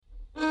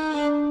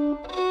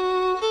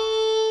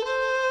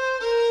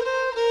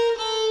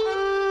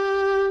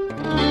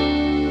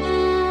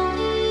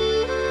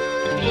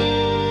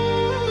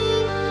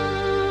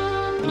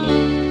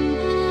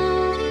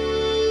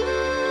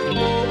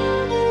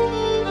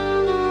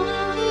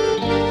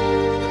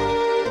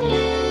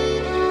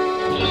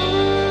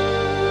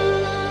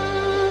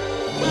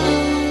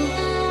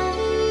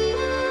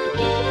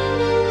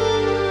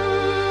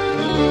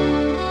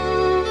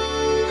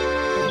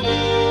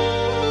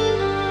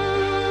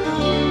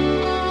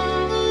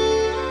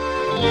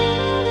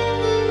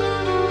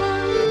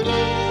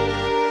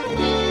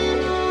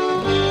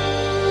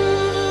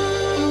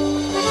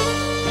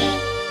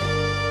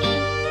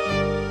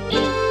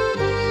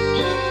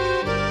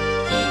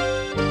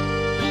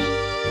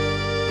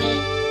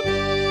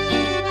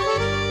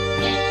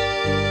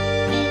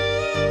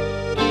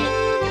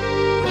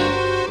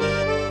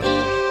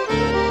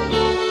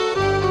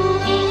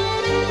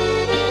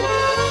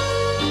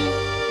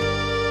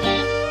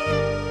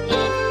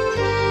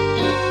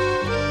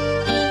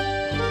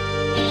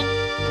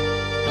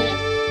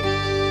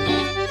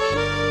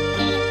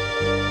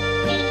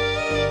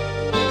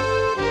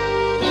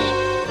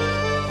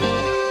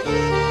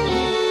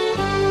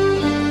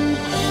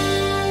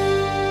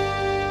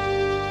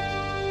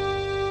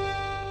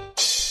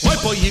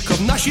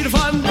поїхав на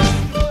Шірван,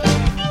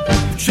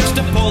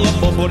 чисте поле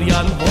по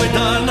бур'ян,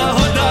 гойдана,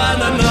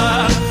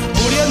 гойдана-на.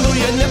 Бур'яну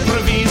я не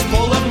провіз,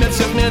 поле в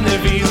м'яці в мене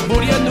віз,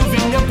 бур'яну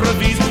він не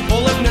провіз,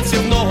 поле в м'яці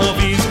в нього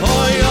віз.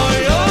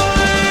 Ой-ой-ой.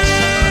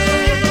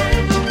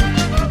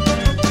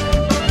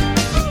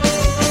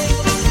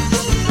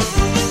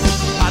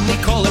 Ані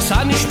колес,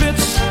 ані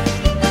шпиц,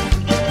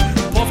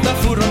 повна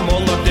фура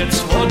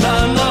молодець,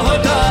 гойдана,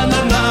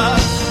 гойдана-на.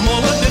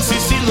 Молодець і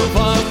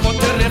сілував, по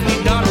деревні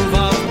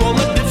дарував,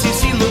 молодець і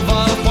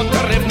сілував, по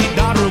деревні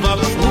дарував.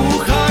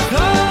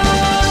 Уха-ха!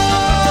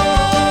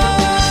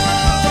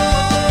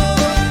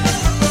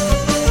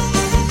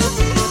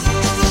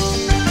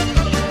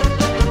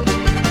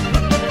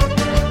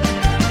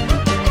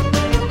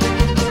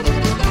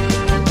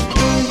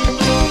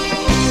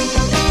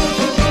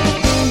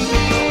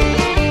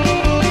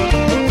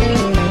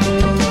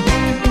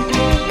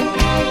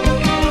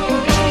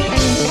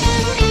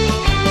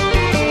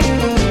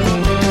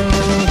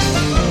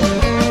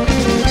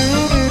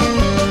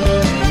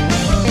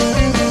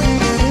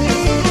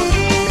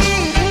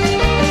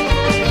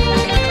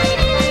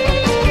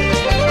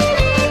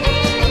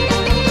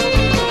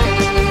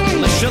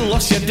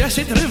 Лишилося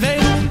 10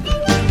 гривень,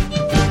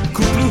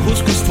 куплю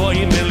гуску з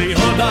твої милі,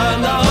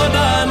 годана,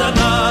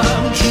 годана-на.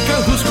 Жінка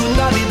гуску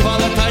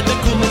надідвала, та й до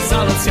куми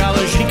залицяла,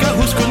 жінка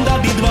гуску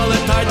надідвала,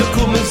 та й до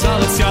куми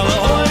залицяла.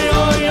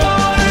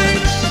 Ой-ой-ой.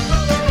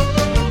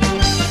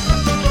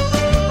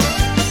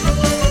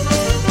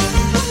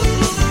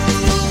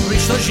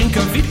 Прийшла жінка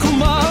від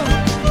кума,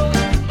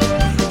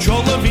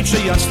 чоловіче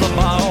я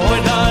слаба,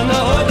 гойдана,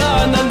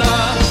 гойдана-на.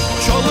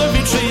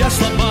 Чоловіче я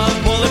слаба,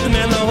 болить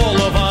мене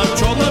голова,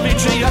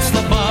 чоловіче я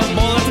слаба,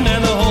 болить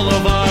мене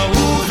голова.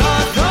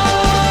 Уха-ха!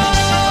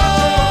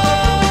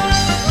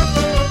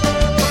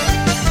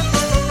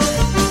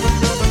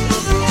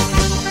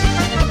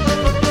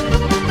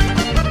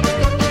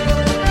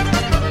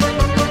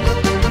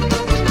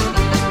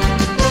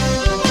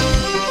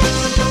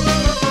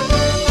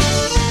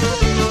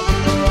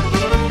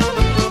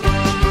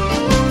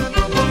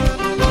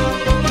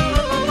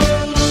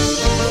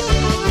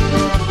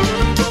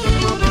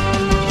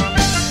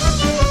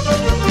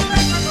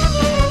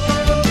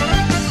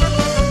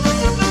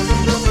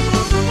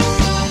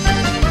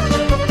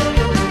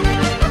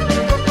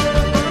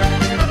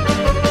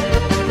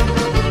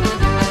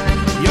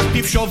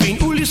 Пішов він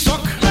у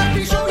лісок,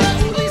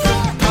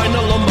 та й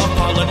наломав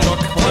паличок,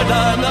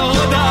 годана,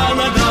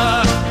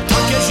 годана-да.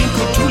 Так я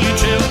жінку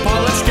тулічив,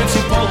 палички всі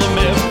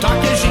поломив, так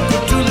я жінку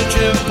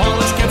тулічив,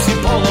 палички всі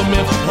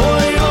поломив.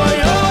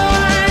 Ой-ой-ой.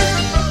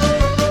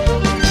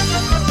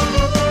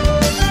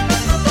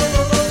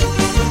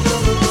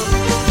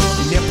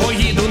 Не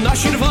поїду на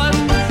Шірван,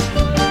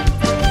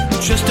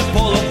 чисте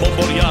поле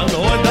по бур'ян,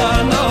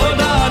 годана,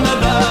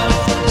 годана-да.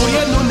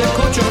 Бур'яну не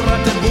хочу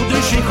грати,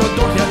 буде жінку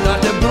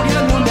доглядати,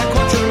 бур'яну не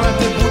хочу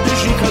грати, буде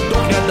жінка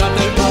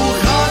доглядати.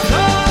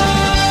 Уха-ха!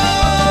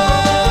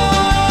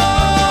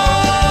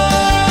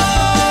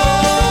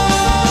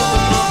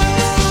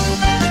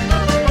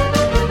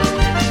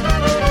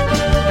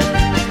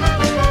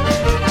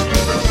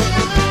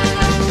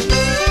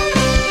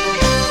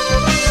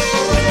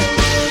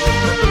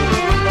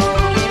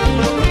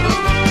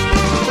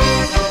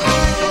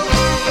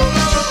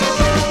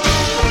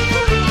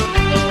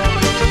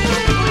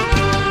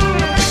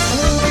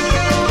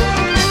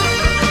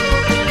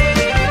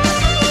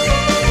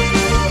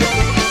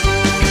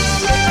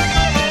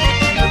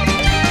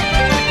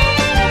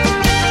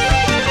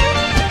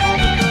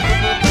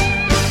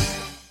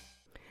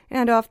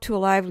 And off to a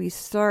lively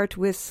start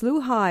with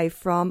Slew High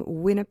from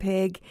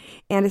Winnipeg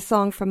and a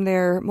song from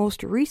their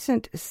most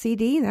recent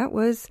CD. That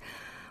was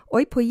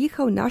Oj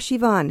pojichał nasz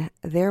Iwan.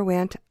 There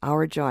went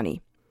our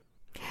Johnny.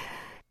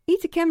 І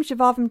таким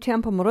жвавим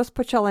темпом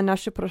розпочала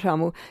нашу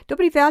програму.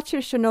 Добрий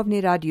вечір,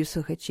 шановні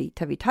радіослухачі,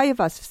 та вітаю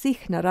вас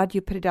всіх на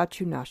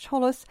радіопередачу «Наш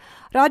голос»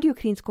 Радіо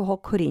Українського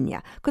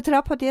коріння,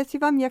 котра подається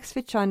вам, як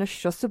звичайно,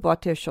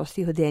 щосуботи о 6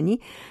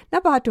 годині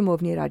на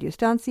багатомовній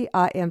радіостанції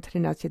AM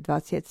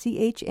 1320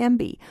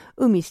 CHMB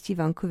у місті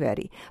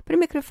Ванкувері. При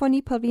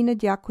мікрофоні Павліна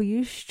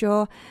дякую,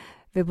 що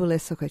ви були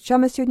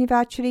слухачами сьогодні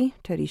ввечері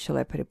та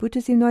рішили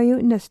перебути зі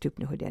мною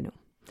наступну годину.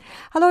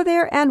 Hello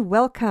there and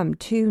welcome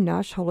to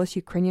Nash Holos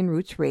Ukrainian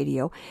Roots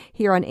Radio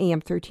here on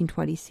AM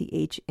 1320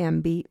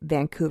 CHMB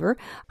Vancouver.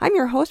 I'm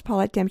your host,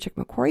 Paulette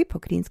Demchik-McQuarrie,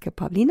 Pokrinska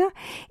Pavlina,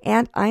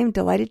 and I'm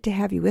delighted to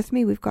have you with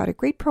me. We've got a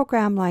great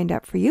program lined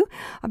up for you,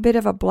 a bit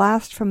of a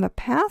blast from the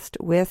past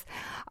with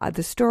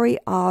the story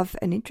of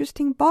an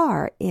interesting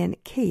bar in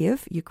Kyiv,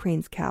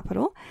 Ukraine's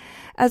capital,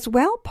 as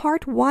well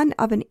part one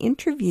of an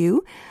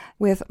interview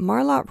with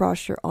Marla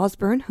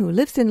Rosher-Osborne, who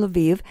lives in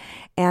Lviv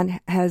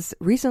and has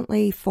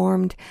recently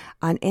formed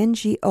an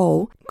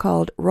NGO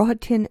called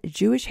Rohatyn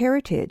Jewish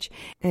Heritage,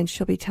 and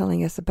she'll be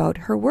telling us about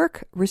her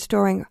work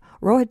restoring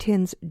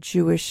Rohatyn's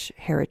Jewish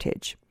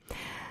heritage.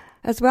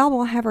 As well,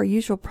 we'll have our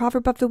usual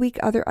proverb of the week,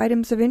 other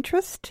items of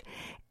interest,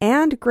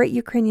 and great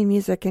Ukrainian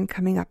music. And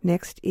coming up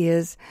next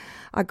is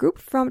a group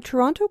from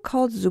Toronto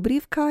called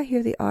Zubrivka.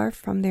 Here they are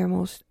from their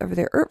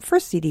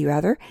first CD,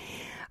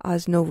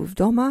 Znovu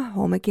Vdoma,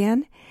 Home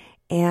Again,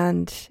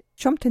 and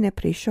Chom Ty ne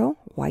prийшов,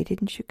 Why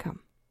Didn't You Come?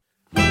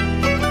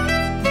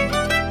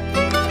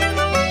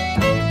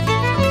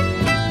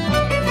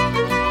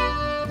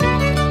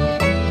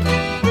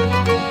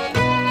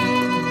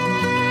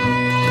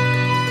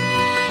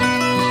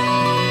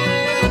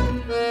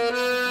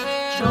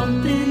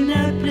 Чом ти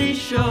не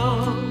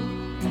прийшов,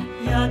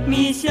 як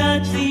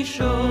місяць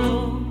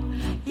зійшов,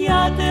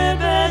 я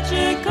тебе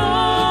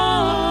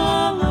чекала.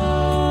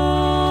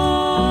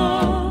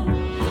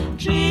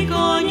 Чи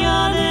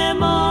коня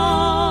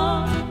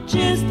нема,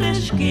 чи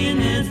стежки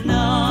не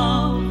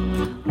знав,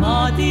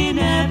 мати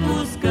не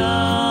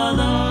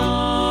пускала.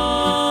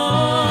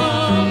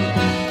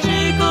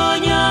 Чи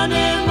коня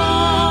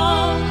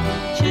нема,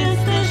 чи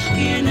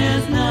стежки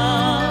не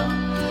знав,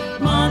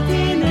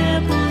 мати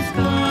не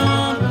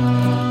пускала.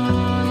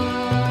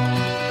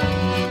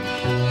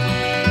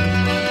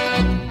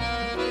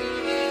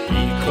 І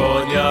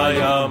коня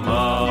я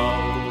мав,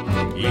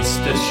 і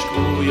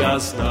стежку я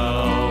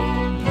знав,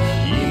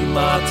 і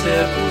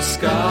мати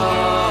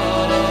пускала.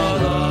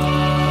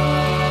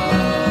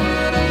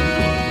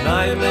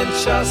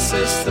 Найменша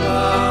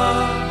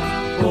сестра,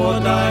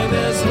 бодай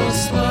не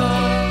зросла,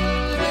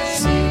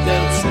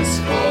 сіденце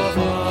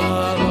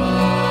сховала.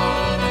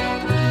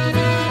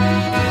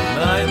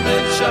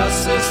 Найменша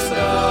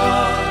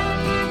сестра,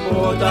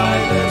 бодай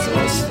не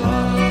зросла,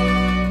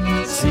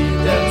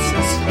 сіденце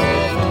сховала.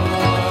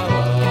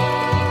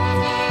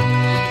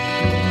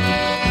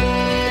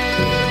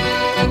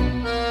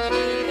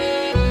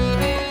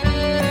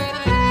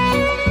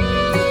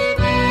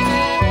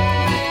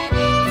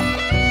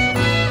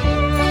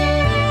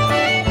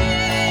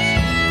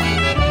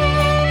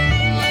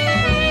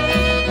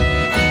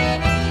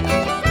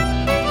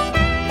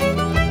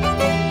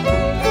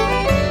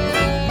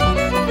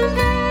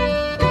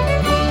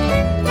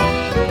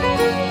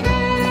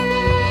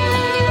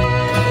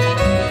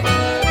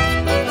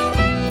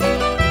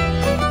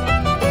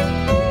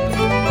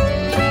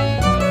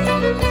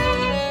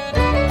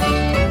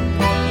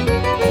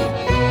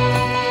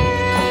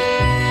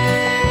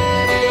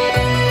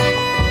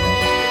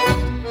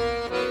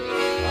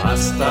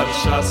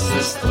 Старша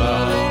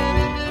сестра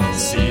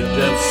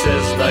сіденце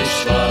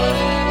знайшла,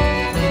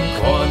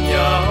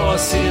 коня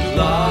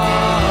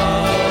осідлала.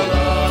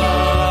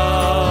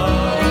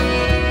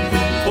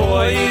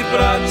 Твої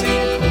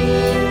братінку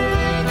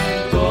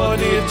до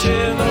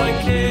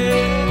дівчиноньки,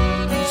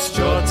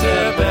 що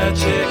тебе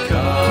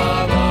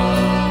чекала.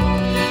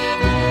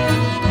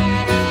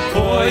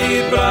 Твої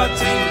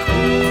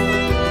братінку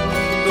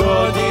до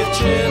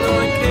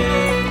дівчиноньки,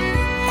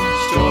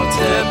 що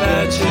тебе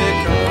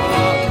чекала.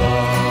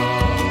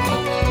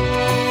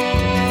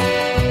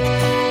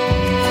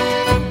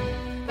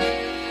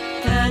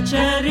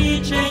 Тече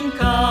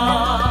річенька,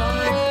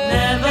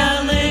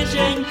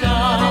 невеличенька,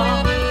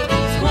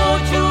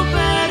 схочу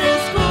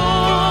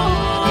перескочу.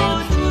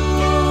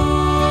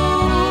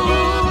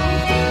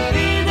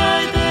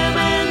 Віддайте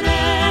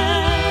мене,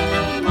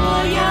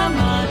 моя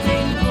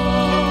матінко,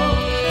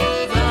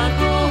 за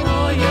кого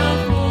я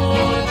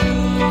хочу.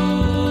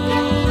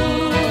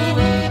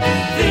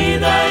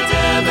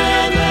 Віддайте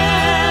мене,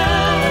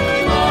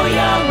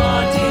 моя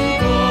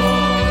матінко,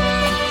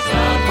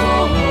 за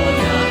кого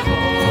я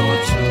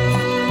хочу.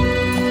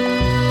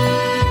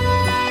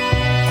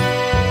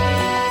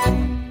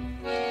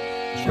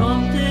 Чом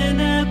ти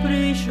не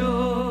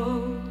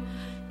прийшов,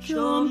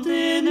 чом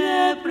ти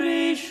не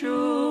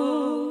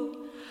прийшов,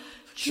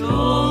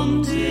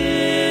 чом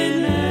ти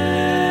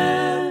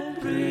не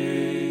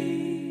прийшов.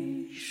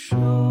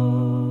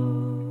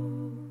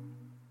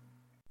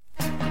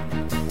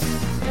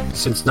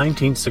 Since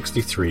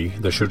 1963,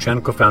 the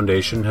Shevchenko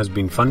Foundation has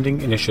been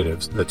funding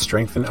initiatives that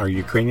strengthen our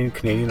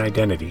Ukrainian-Canadian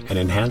identity and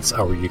enhance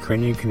our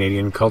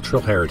Ukrainian-Canadian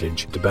cultural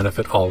heritage to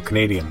benefit all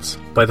Canadians.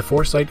 By the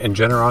foresight and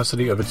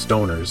generosity of its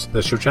donors,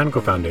 the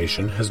Shevchenko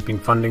Foundation has been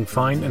funding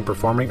fine and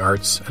performing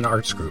arts and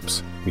arts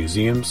groups,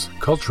 museums,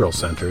 cultural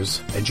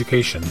centres,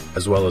 education,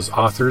 as well as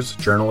authors,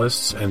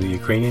 journalists, and the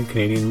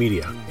Ukrainian-Canadian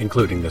media,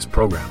 including this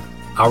program.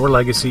 Our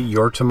Legacy,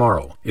 Your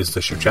Tomorrow is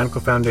the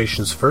Shevchenko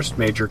Foundation's first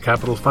major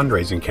capital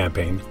fundraising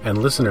campaign, and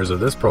listeners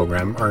of this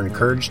program are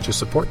encouraged to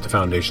support the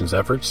Foundation's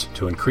efforts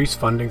to increase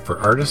funding for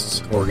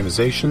artists,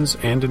 organizations,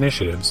 and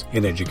initiatives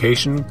in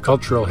education,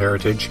 cultural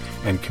heritage,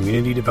 and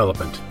community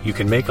development. You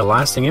can make a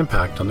lasting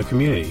impact on the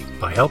community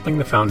by helping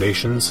the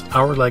Foundation's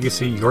Our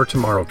Legacy, Your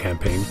Tomorrow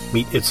campaign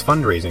meet its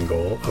fundraising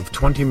goal of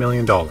 $20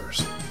 million.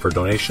 For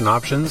donation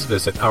options,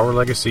 visit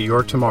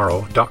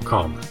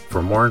OurLegacyYourTomorrow.com.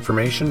 For more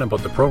information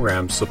about the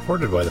programs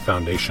supported by the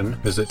Foundation,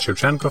 visit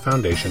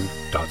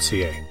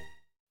ShevchenkoFoundation.ca.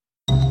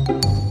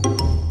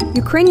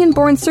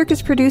 Ukrainian-born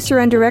circus producer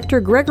and director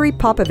Gregory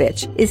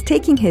Popovich is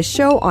taking his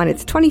show on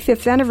its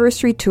 25th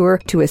anniversary tour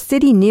to a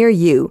city near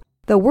you.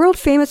 The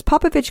world-famous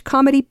Popovich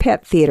Comedy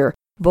Pet Theater,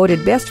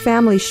 voted Best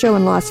Family Show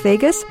in Las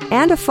Vegas,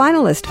 and a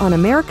finalist on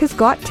America's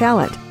Got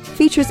Talent.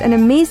 features an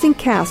amazing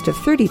cast of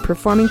 30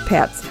 performing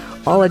pets,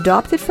 all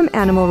adopted from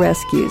animal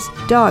rescues.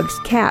 Dogs,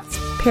 cats,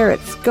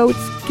 parrots, goats,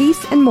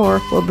 geese, and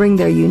more will bring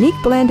their unique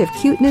blend of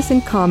cuteness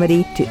and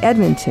comedy to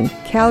Edmonton,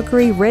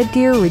 Calgary, Red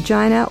Deer,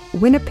 Regina,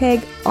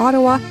 Winnipeg,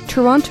 Ottawa,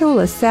 Toronto,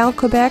 LaSalle,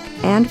 Quebec,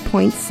 and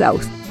Point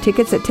South.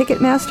 Tickets at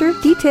Ticketmaster,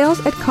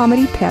 details at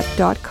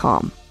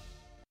comedypet.com.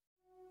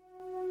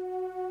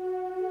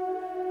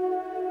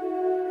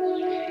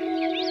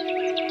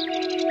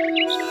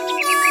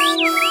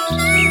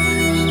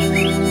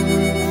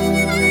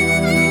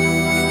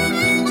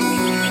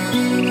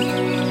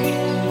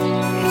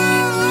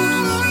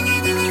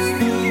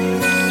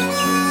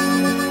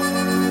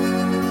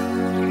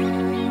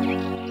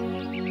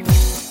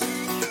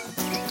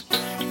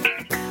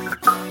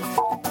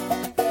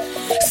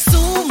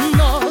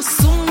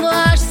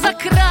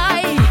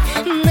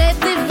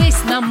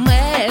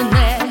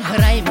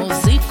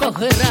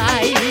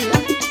 Грай,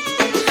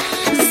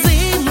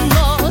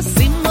 зимно,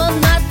 зимно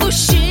на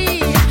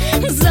душі,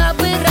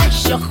 забирай,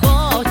 що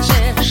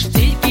хочеш,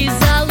 тільки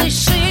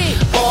залиши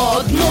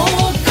одну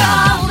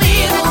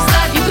калину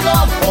за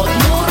вікном,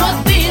 одну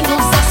родину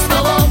за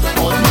столом,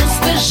 одну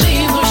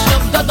стежину,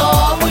 щоб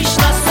додому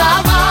йшла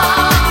сама,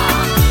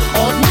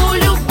 одну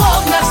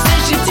любов на все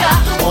життя,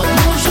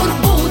 одну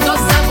журбу до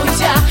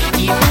забуття,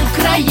 і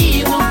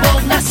Україну, бо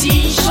в нас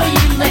іншої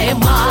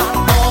нема.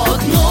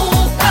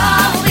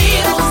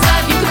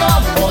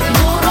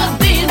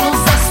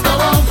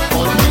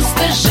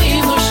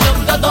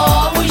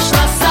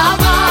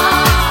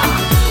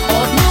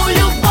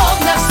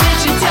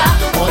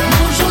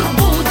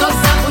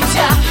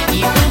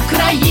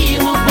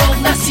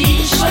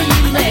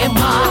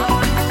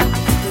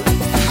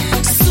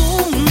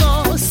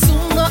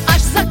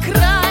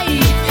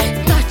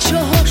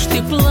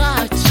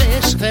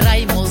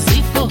 Грай,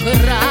 музико,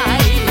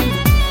 грай,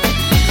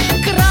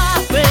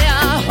 крапля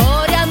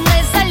горя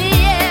не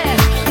залє,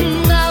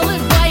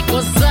 наливай,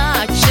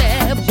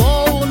 козаче,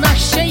 бо у нас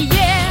ще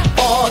є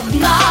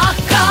одна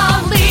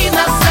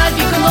калина за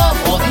вікном,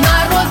 одна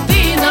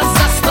родина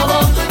за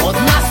столом,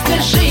 одна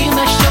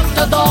стежина, щоб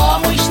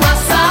додому йшла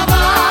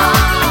сама,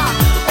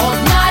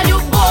 одна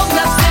любов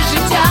на все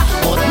життя,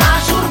 одна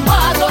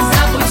журба до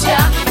забуття,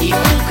 і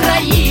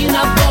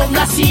Україна, бо в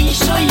нас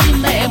іншої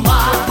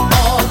нема.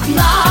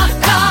 Одна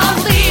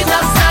калина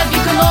за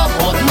вікном,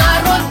 одна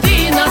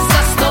родина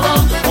за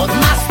столом,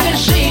 одна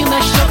стежина,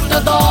 щоб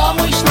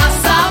додому йшла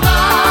сама,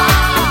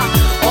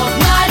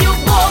 одна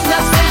любов на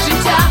все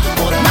життя,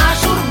 одна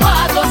журба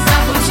до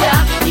забуття,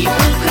 і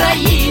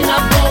Україна,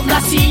 бо в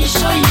нас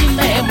іншої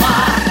нема.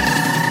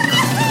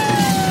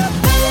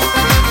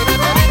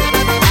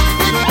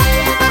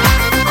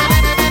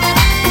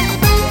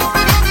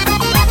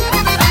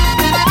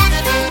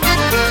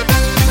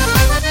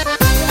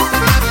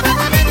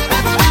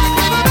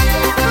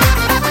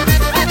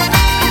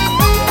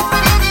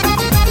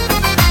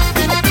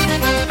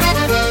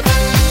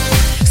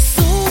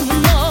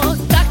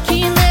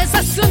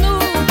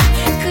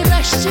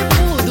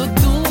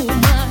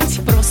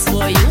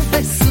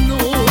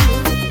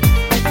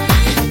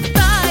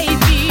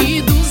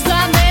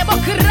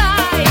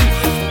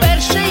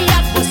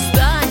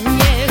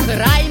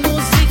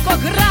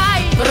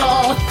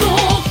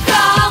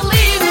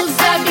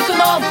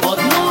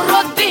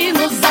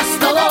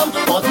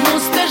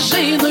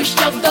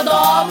 Щоб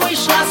додому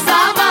йшла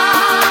сама,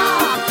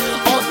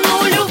 одну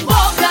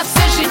любов на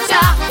все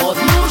життя,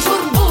 одну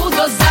журбу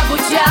до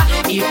забуття,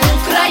 і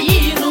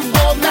Україну,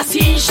 бо в нас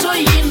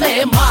іншої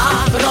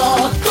нема.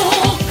 Про ту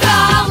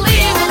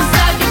калину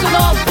за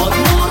вікном,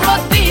 одну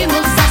родину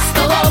за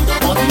столом,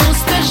 одну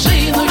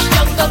стежину,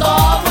 щоб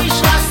додому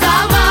йшла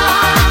сама,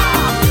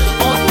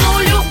 одну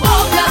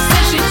любов на все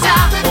життя,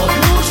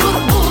 одну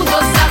журбу до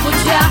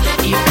забуття,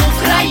 і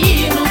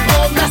Україну,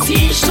 бо в нас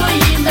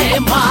іншої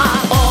нема.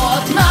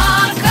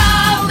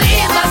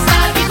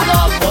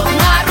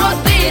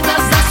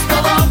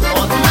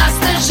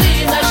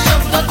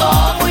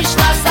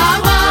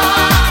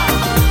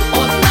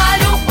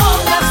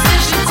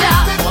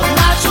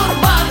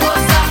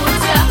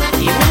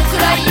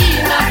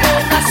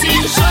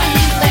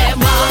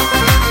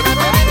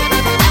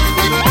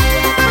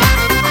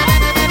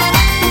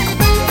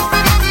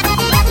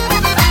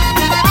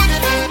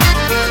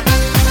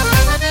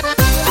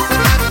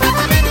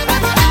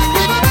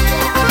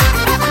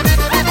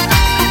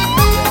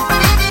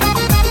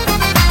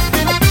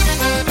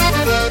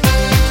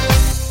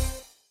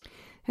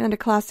 And a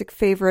classic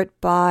favorite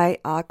by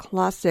a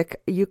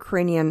classic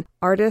Ukrainian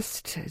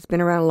artist. Has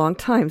been around a long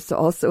time, so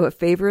also a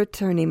favorite.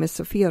 Her name is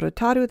Sofia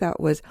Rotaru. That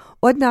was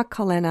Odna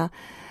Kalena,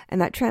 and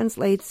that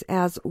translates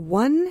as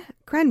one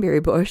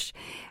cranberry bush.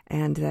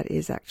 And that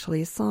is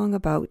actually a song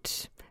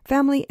about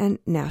family and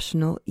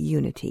national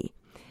unity.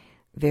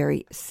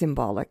 Very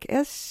symbolic,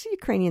 as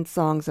Ukrainian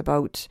songs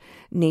about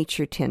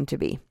nature tend to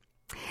be.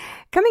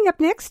 Coming up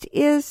next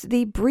is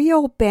the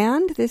Brio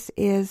Band. This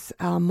is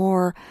a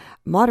more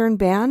modern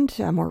band,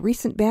 a more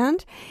recent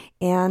band,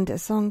 and a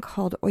song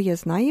called Oya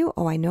Znаю,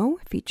 Oh I Know,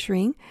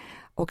 featuring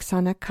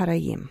Oksana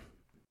Karayim.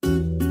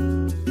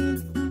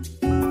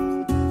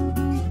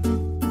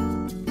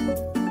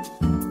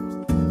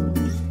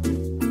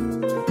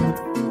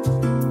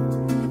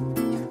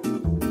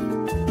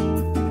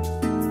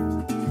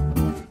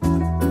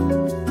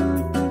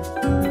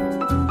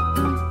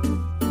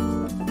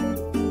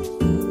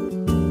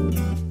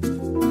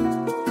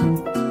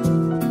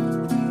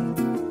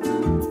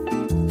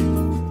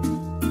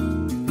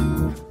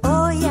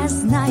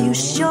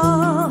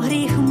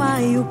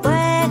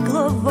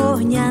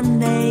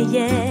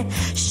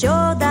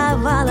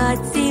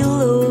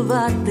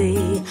 цілувати,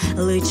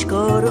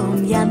 личко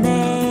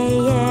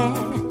рум'янеє.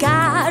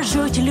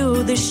 Кажуть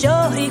люди, що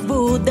гріх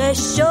буде,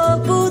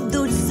 що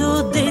будуть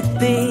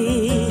судити.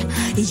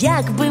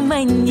 Якби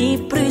мені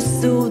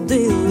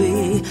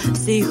присудили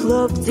всіх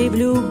хлопців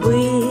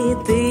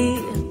любити.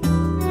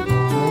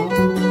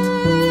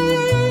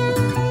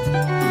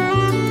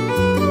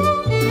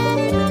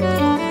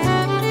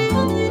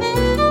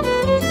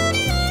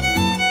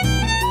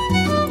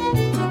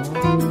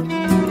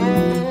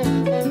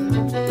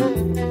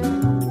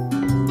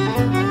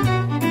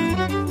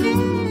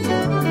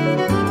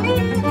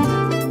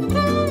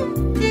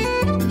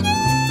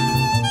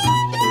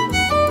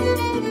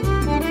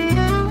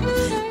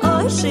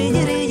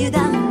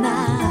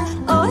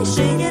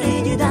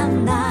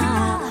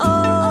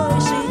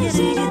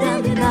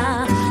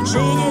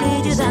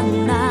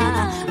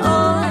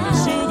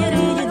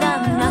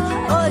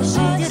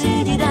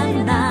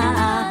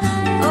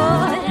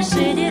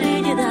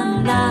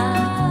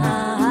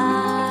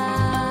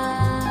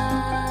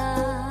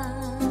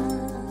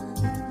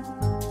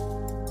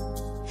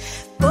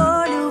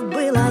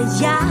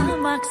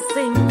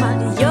 Максима,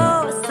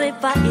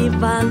 Йосипа,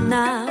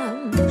 Івана,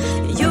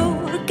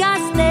 Юрка,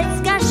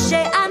 Стецька,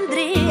 ще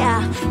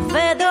Андрія,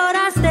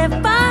 Федора,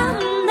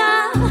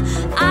 Степана.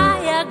 А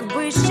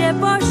якби ще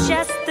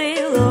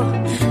пощастило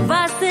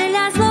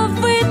Василя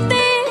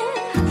зловити,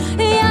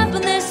 я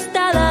б не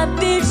стала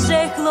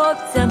більше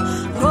хлопцям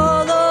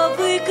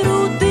голови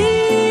крутити.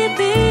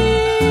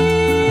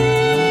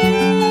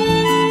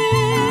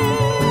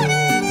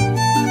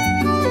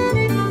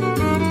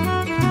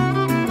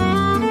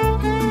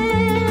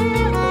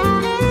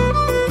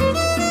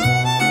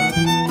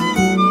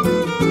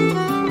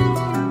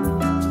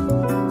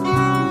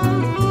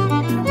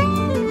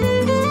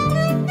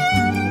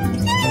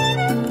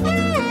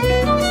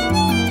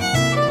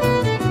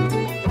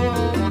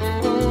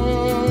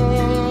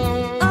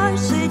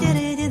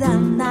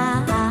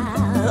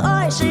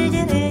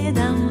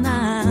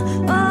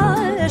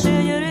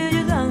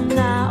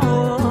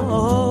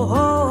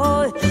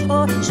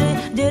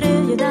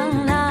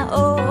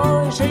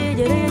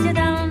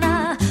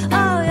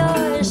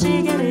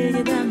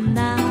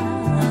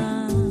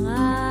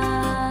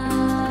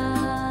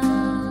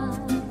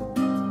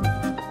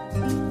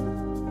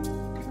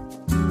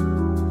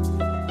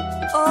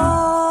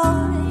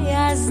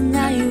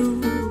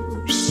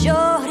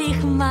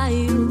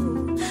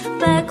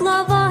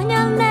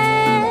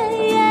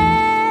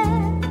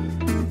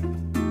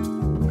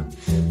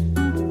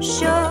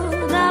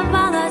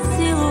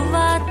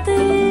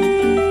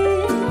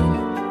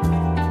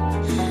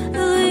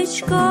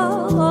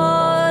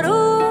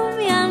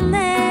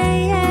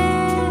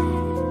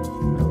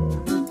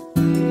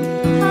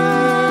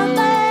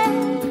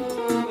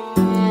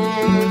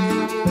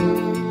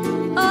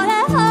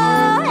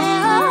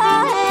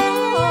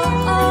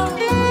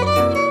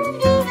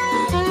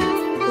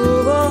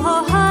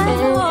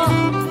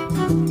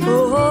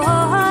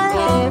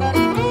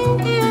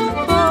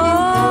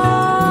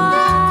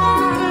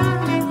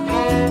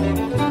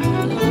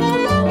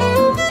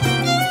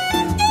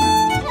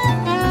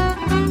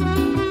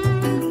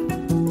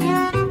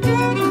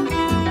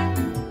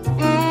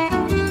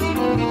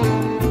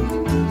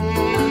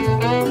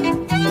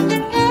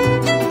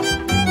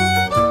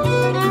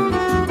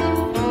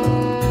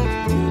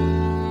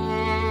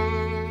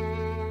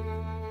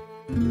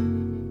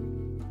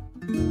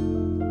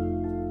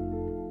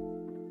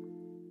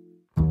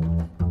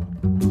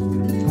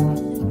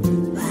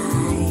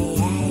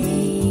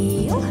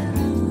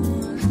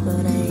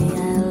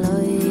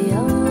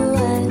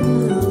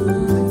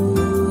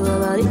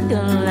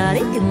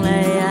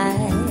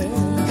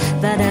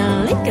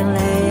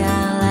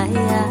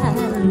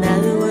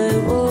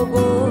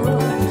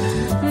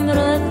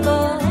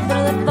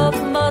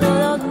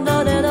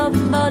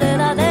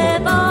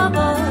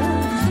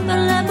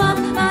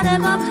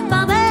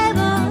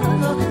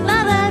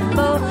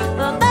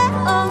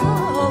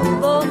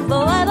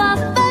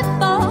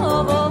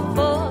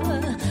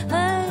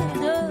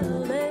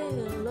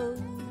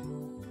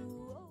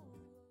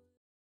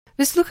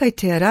 Ви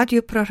слухайте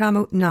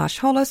радіопрограму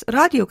 «Наш голос»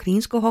 Радіо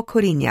Українського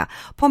коріння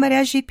по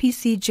мережі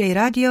PCJ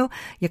Radio,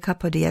 яка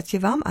подається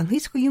вам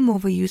англійською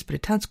мовою з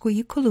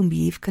Британської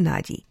Колумбії в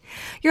Канаді.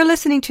 You're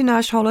listening to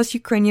 «Наш голос»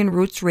 Ukrainian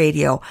Roots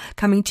Radio,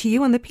 coming to you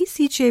on the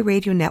PCJ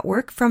Radio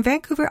Network from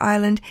Vancouver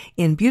Island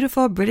in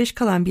beautiful British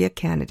Columbia,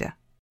 Canada.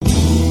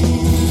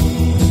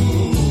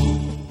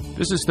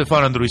 This is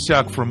Stefan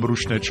Andrusiak from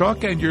Rushnechok,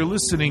 and you're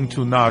listening to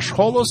 «Наш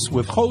голос»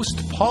 with host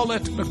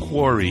Paulette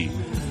McQuarrie.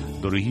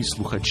 Дорогі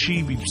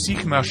слухачі, від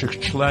всіх наших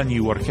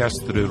членів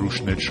оркестру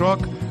 «Рушничок»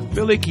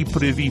 великий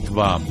привіт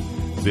вам.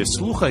 Ви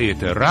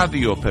слухаєте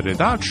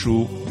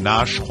радіопередачу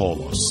 «Наш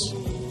голос».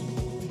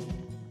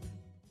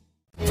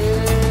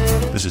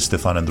 This is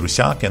Stefan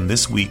Andrusiak, and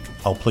this week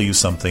I'll play you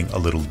something a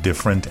little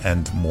different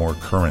and more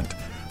current.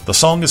 The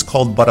song is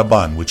called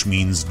Baraban, which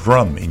means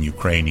drum in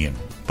Ukrainian.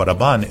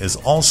 Baraban is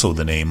also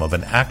the name of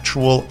an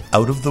actual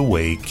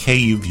out-of-the-way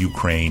Kyiv,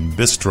 Ukraine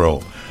bistro.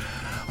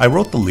 I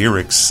wrote the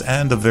lyrics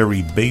and a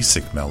very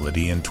basic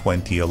melody in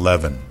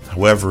 2011.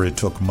 However, it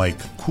took Mike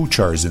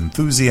Kuchar's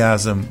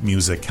enthusiasm,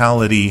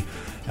 musicality,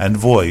 and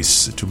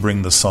voice to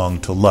bring the song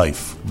to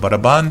life.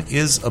 Baraban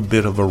is a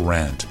bit of a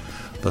rant.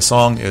 The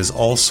song is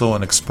also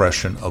an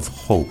expression of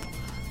hope.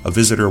 A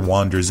visitor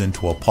wanders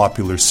into a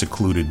popular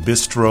secluded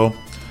bistro.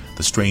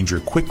 The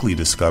stranger quickly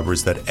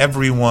discovers that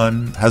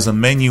everyone has a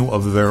menu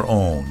of their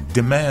own,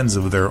 demands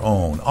of their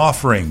own,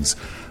 offerings,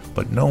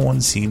 but no one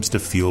seems to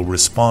feel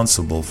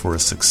responsible for a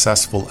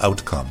successful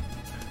outcome.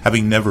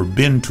 Having never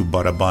been to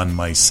Baraban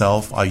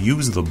myself, I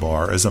use the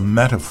bar as a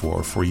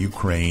metaphor for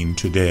Ukraine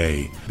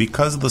today.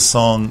 Because the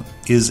song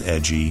is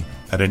edgy,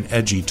 at an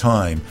edgy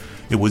time,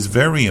 it was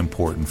very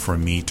important for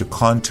me to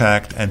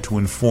contact and to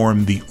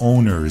inform the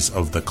owners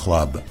of the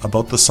club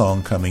about the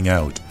song coming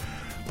out.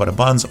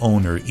 Baraban's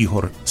owner,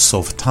 Ihor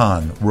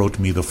Softan, wrote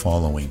me the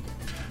following.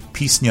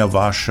 Пісня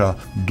ваша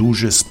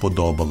дуже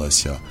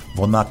сподобалася.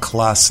 Вона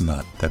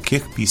класна.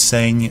 Таких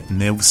пісень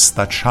не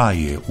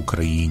вистачає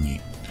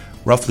Україні.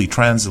 Roughly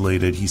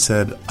translated, he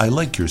said, I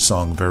like your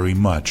song very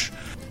much.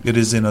 It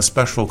is in a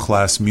special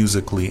class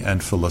musically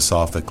and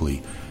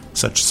philosophically.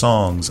 Such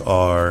songs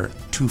are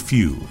too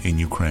few in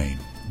Ukraine.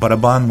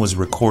 Baraban was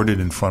recorded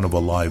in front of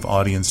a live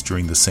audience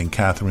during the St.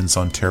 Catharines,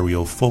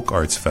 Ontario Folk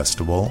Arts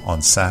Festival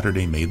on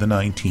Saturday, May the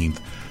 19th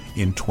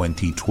in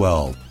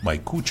 2012.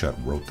 Mike Kuchar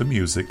wrote the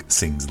music,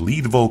 sings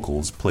lead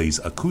vocals, plays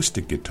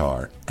acoustic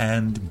guitar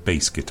and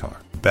bass guitar.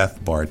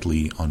 Beth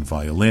Bartley on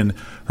violin,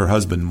 her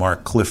husband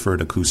Mark Clifford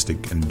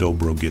acoustic and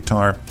dobro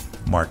guitar,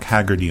 Mark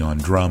Haggerty on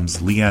drums,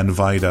 Leanne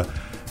Vida,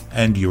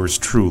 and yours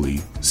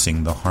truly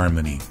sing the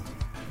harmony.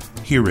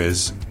 Here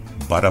is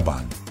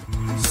Baraban.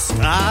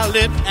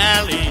 Starlit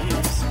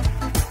alleys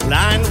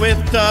lined with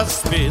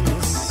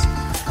dustbins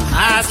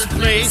has a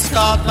place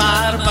called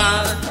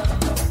Baraban.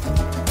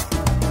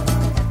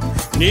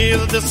 Near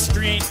the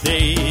street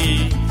they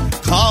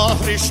call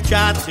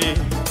Hrischati,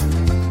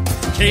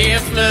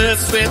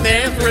 careless with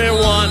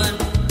everyone.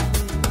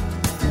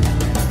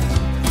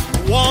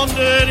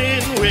 Wandered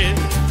in with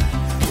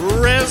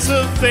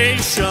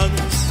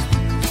reservations,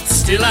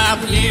 still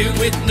I'm here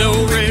with no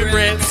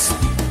regrets.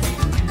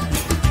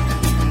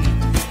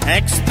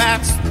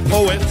 Expats,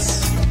 poets,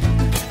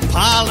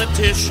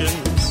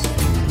 politicians,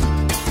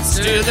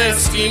 still they're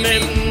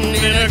steaming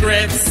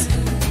vinaigrettes.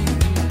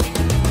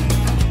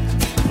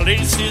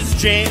 Places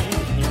jammed,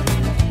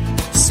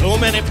 so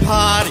many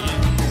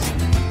parties,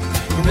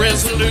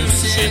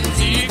 resolutions,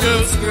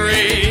 egos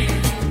gray.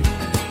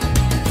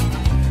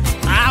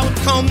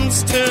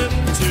 Outcomes turn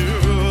to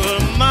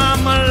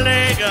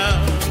Mama-lega,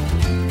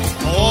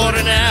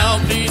 order now,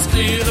 please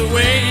clear the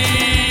way.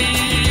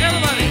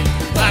 Everybody,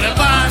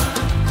 Baraban,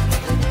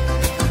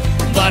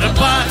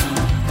 Baraban.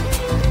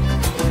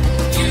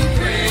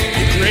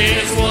 Ukraine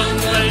is one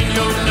that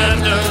you're not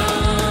done.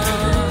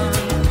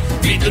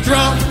 Beat the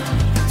drum,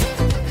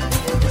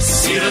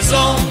 see the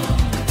song.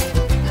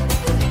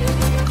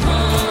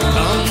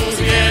 Come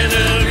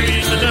together,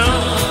 read the dawn.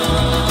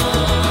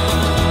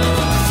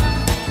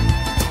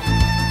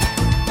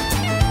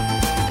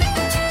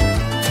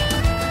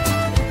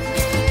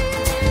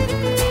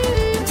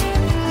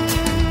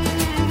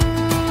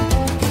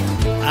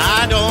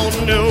 I don't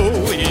know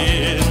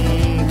in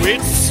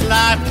which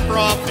slight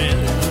profit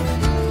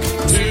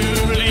to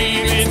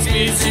believe it's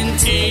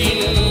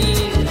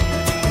Byzantine.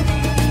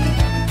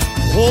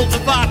 Hold the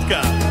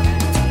vodka,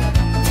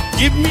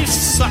 give me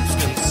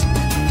substance,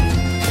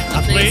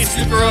 a place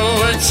to grow,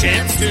 a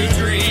chance to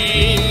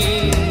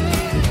dream.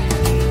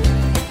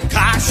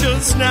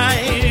 Kasha's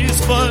nice,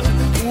 but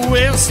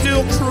we're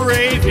still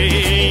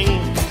craving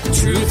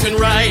truth and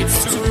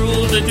rights to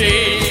rule the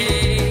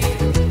day.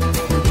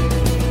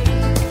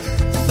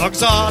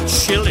 Thugs are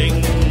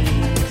chilling,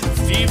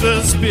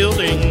 fever's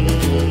building,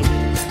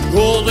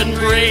 golden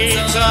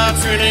grades are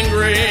turning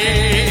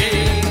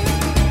gray.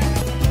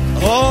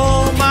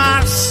 Oh,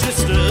 my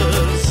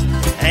sisters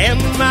and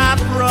my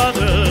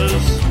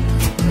brothers,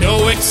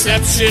 no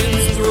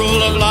exceptions,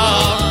 rule of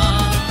law.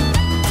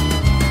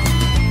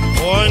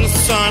 One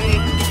son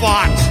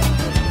fought,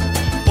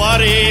 but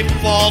he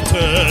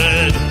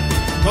faltered.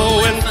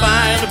 Go and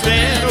find a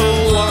better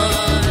one.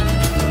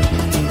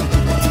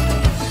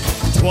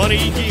 20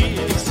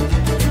 years,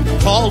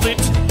 called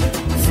it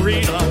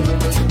freedom.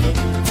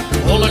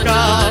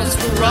 Oligarchs,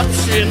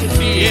 corruption,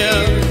 fear.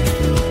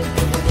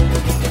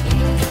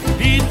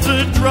 Beat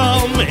the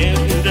drum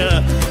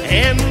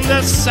and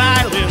the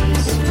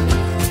silence.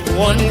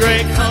 One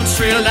great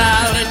country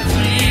loud and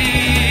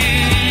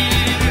clear.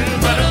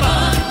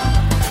 Baraban,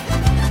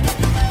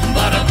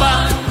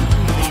 Baraban.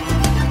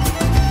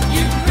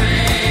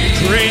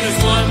 Ukraine is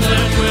one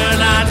that we're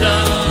not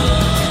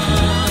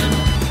done.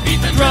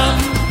 Beat the drum,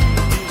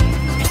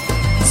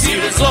 see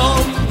the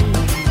song.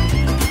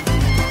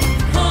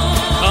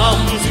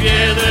 Come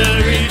together,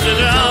 read the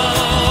dawn.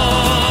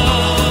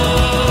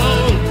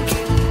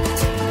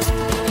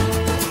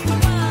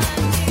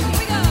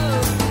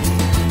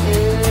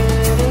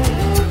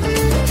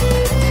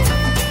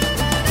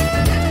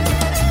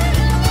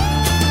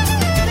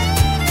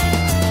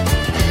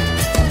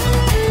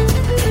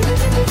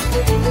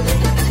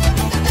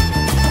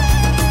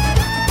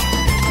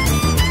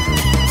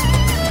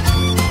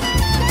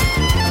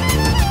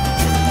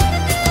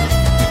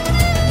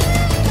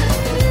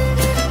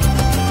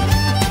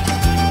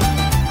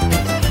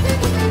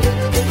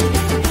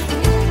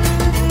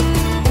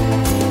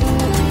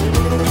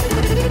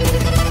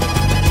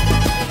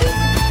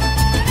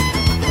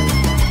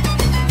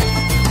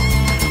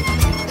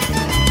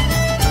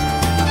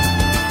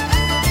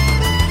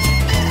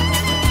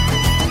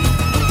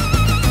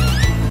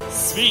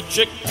 і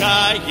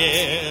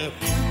чекає.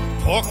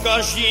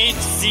 Покажіть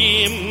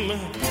всім,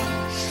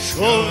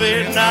 що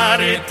ви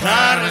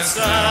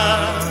наритарса.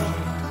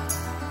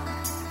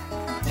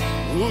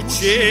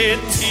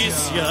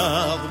 Учитися,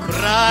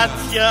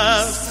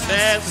 браття,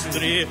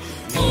 сестри,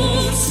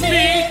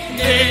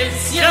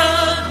 усміхнеться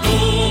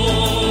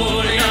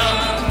доля.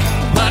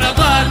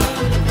 Барабан,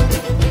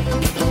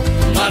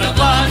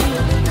 барабан,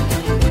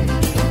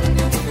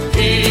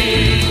 і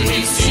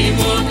всім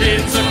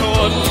один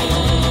закон.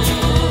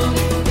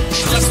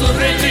 Щас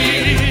створити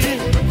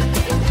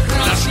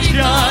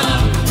хрещан,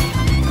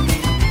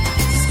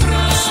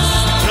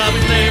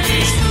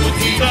 справедливість тут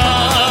і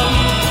там.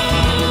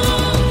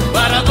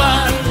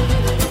 Барабан,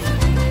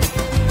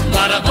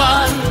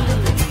 барабан,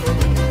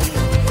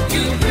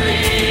 you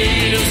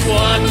raise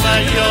one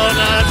but you're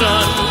not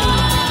done.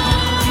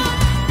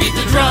 Beat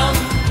the drum,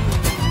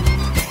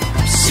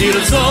 seal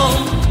the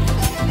zone.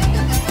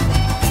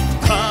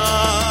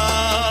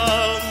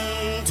 Come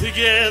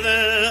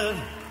together,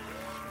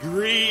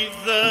 greet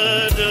the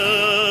dawn.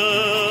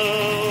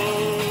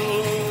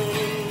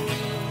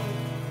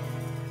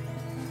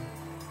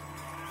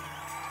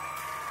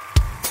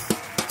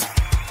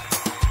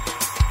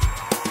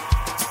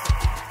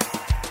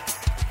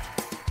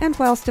 And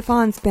while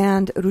Stefan's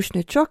band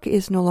Rushnichok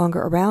is no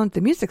longer around,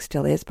 the music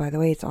still is, by the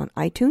way, it's on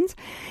iTunes.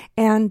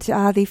 And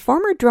the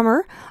former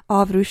drummer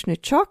of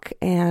Rushnichok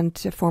and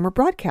former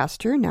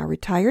broadcaster, now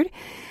retired,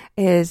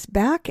 is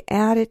back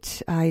at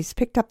it. He's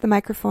picked up the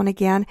microphone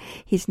again.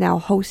 He's now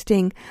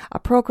hosting a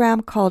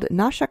program called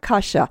Nasha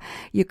Kasha,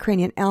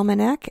 Ukrainian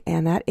Almanac,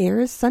 and that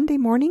airs Sunday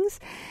mornings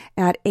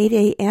at 8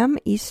 a.m.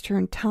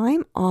 Eastern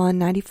Time on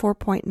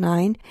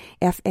 94.9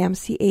 FM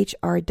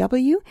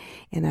CHRW,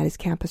 and that is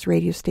campus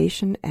radio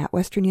station at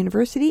Western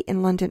University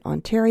in London,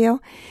 Ontario.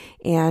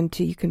 And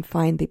you can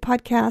find the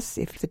podcasts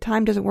if the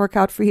time doesn't work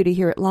out for you to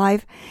hear it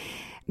live.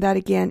 That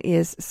again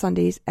is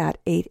Sundays at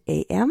 8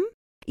 a.m.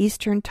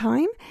 Eastern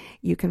Time.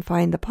 You can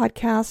find the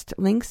podcast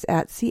links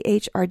at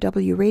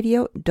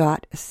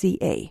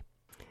chrwradio.ca.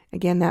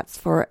 Again, that's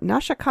for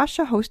Nasha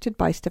Kasha, hosted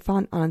by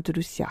Stefan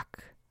Andrusiak.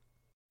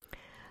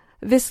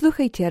 Ви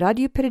слухаєте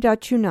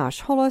радіопередачу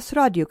 «Наш голос»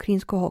 радіо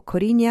Українського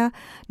коріння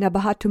на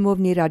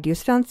багатомовній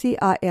радіостанції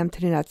AM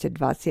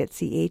 1320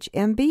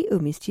 CHMB у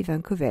місті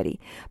Ванкувері.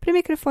 При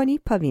мікрофоні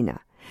Павліна.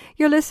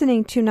 You're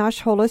listening to Nash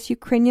Holos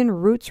Ukrainian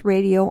Roots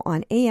Radio on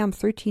AM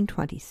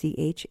 1320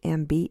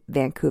 CHMB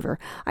Vancouver.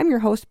 I'm your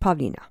host,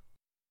 Pavlina.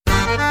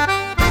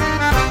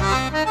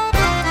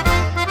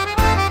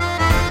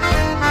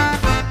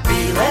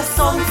 Біле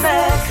сонце,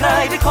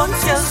 край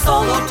віконця,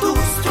 золоту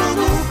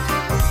струну.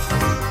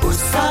 У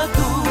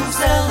саду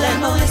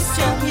зелено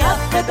листям я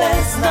тебе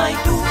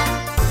знайду.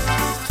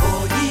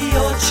 Твої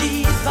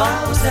очі, два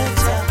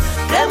озерця,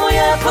 де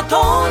моє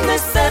потонне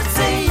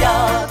серце,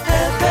 я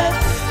тебе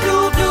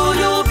люблю,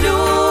 люблю.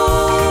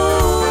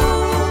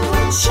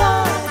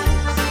 Чай,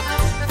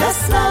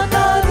 весна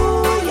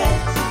дарує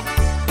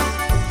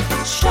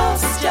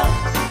щастя,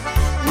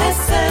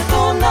 несе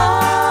до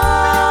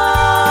нас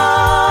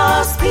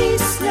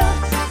пісня,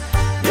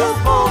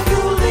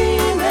 любов'ю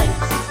лине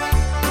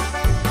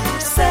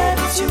в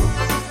серцю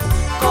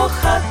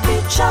кохати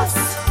час.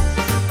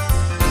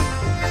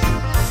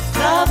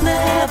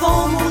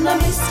 Травневому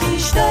намісті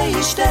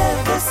жде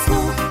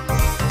весну.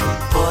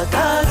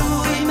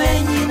 Подаруй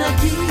мені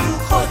надію,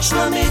 хоч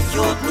на мить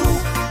одну.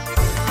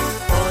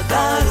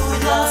 Подаруй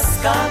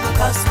ласкаву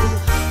казку,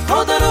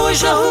 подаруй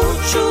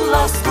жагучу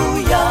ласку,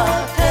 я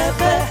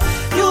тебе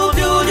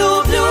люблю,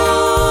 люблю.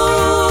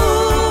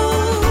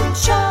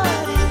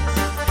 Чари,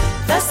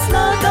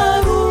 весна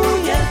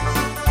дарує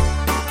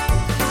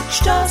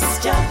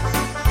щастя,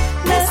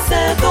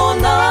 несе до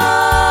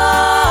нас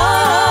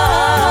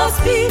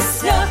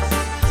пісня,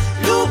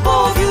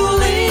 любов'ю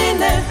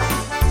лине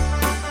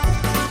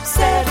в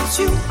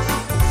серцю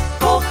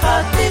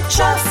кохати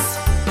час.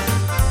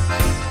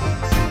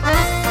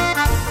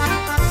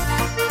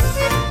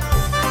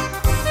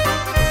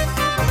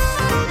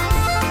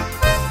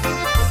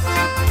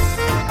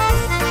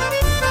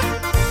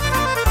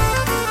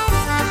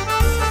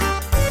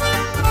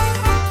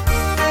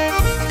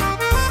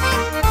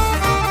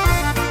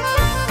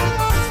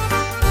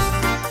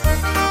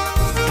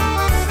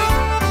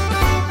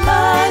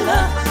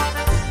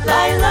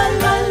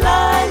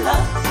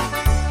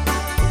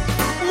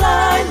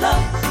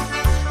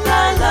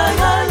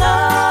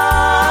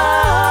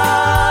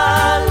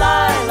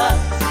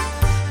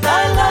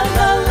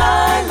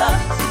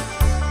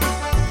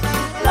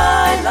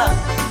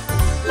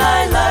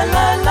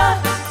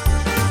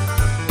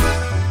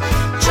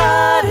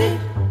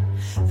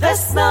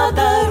 Весна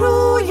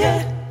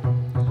дарує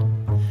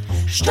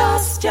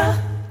щастя,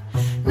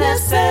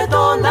 несе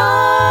до нас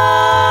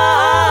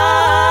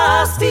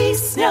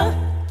пісня,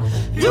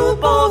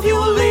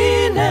 любов'ю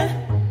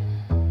лине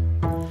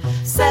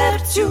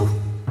серцю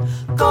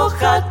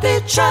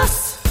кохати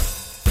час.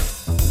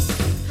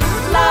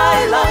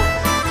 Лайла,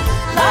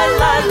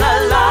 лайла,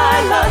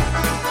 лайла,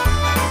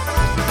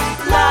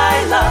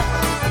 лайла,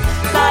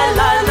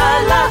 лайла,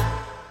 лайла.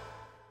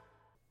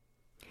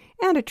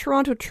 And a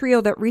Toronto trio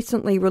that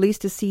recently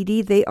released a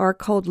CD. They are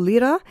called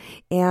Lira,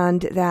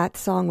 and that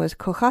song was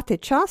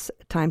Kochate Czas,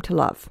 Time to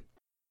Love.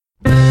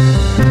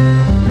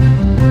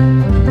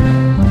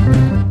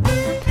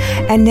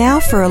 And now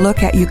for a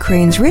look at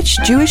Ukraine's rich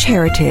Jewish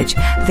heritage,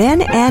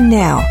 then and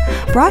now,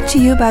 brought to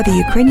you by the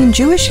Ukrainian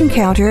Jewish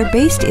Encounter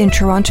based in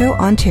Toronto,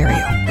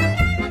 Ontario.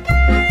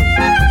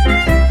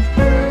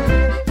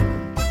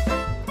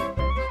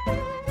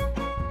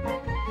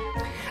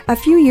 A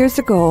few years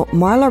ago,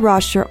 Marla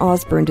Rosher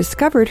Osborne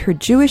discovered her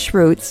Jewish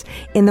roots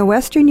in the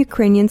western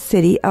Ukrainian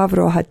city of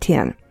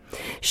Rohatyn.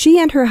 She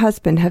and her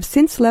husband have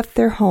since left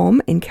their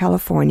home in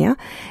California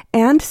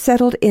and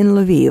settled in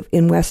Lviv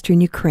in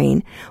western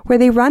Ukraine, where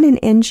they run an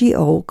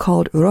NGO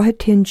called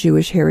Rohatyn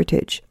Jewish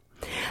Heritage.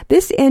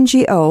 This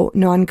NGO,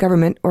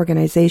 non-government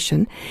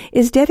organization,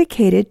 is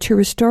dedicated to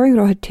restoring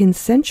Rohatyn's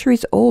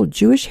centuries-old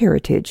Jewish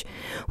heritage,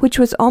 which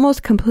was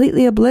almost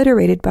completely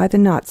obliterated by the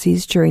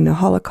Nazis during the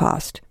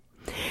Holocaust.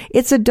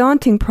 It's a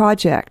daunting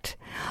project.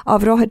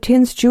 Of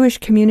Rohatyn's Jewish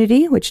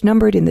community, which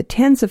numbered in the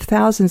tens of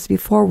thousands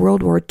before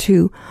World War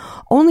II,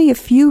 only a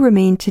few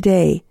remain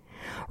today.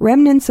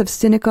 Remnants of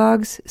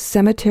synagogues,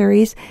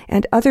 cemeteries,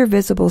 and other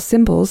visible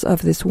symbols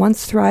of this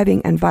once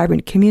thriving and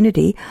vibrant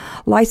community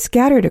lie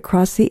scattered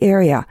across the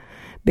area,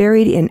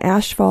 buried in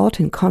asphalt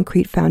and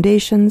concrete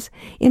foundations,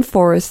 in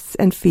forests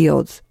and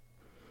fields.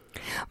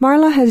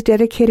 Marla has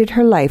dedicated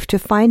her life to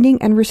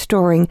finding and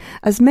restoring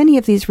as many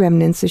of these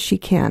remnants as she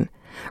can.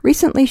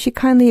 Recently, she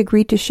kindly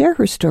agreed to share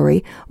her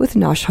story with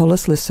Nash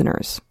Holos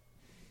listeners.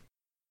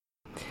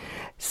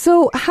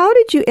 So, how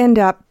did you end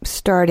up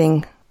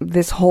starting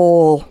this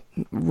whole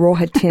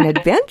Rohatyn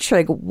adventure?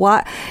 Like,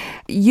 what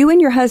you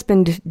and your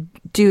husband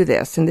do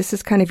this, and this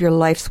is kind of your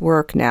life's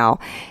work now.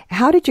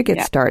 How did you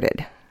get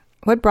started?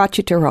 What brought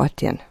you to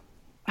Rohatyn?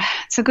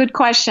 It's a good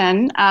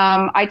question.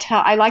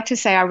 I like to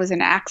say I was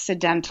an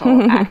accidental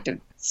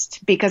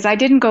activist because I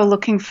didn't go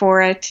looking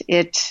for it.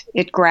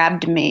 It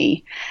grabbed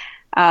me.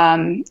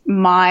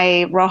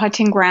 My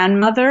Rohatyn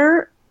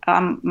grandmother,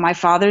 my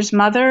father's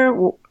mother,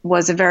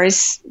 was a very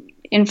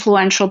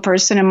influential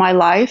person in my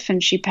life,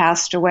 and she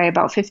passed away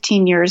about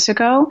 15 years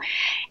ago.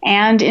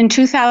 And in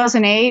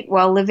 2008,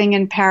 while living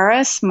in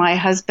Paris, my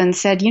husband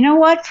said, you know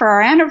what, for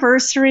our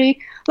anniversary,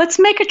 let's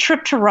make a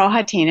trip to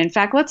Rohatyn. In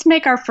fact, let's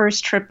make our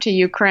first trip to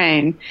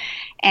Ukraine.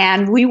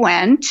 And we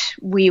went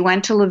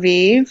to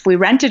Lviv, we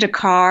rented a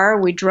car,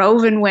 we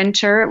drove in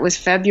winter, it was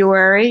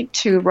February,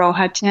 to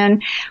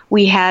Rohatyn.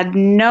 We had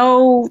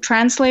no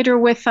translator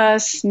with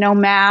us, no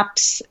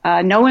maps,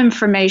 no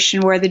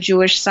information where the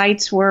Jewish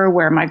sites were,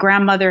 where my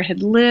grandmother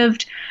had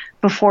lived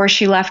before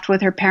she left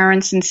with her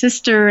parents and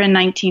sister in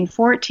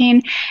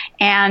 1914.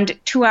 And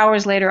 2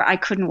 hours later, I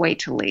couldn't wait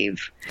to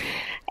leave.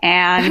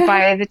 And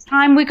by the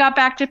time we got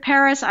back to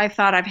Paris, I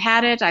thought, I've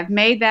had it. I've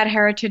made that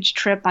heritage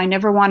trip. I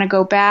never want to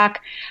go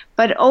back.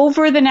 But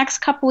over the next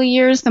couple of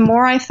years, the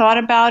more I thought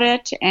about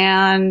it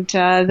and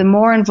the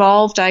more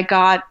involved I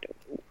got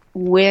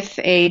with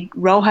a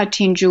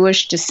Rohatyn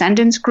Jewish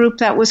descendants group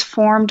that was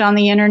formed on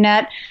the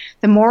internet,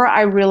 the more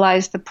I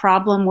realized the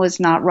problem was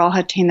not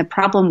Rohatyn. The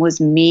problem was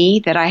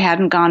me, that I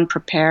hadn't gone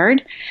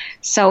prepared.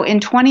 So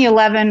in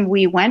 2011,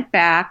 we went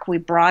back. We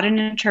brought an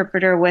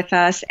interpreter with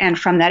us. And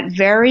from that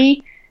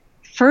very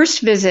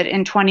first visit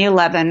in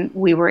 2011,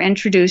 we were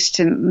introduced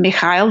to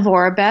Mikhail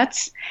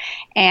Vorobets,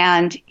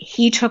 and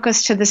he took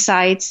us to the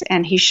sites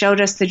and he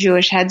showed us the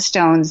Jewish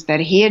headstones that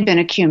he had been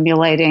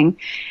accumulating.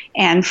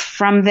 And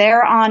from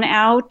there on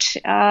out,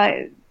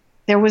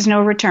 there was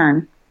no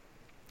return.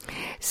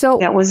 So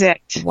that was it.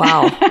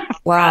 Wow.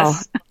 Wow.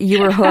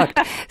 You were hooked.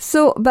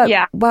 So,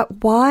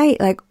 but why,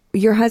 like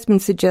your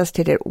husband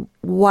suggested it,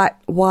 why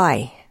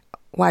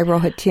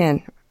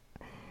Rohatyn?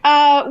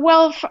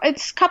 Well,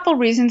 it's a couple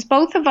reasons.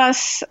 Both of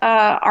us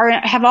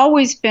have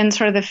always been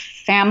sort of the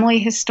family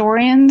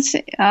historians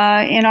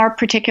in our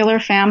particular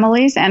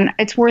families, and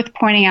it's worth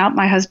pointing out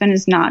my husband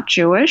is not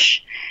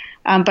Jewish,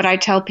 but I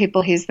tell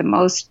people he's the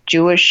most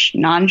Jewish,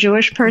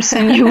 non-Jewish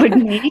person you would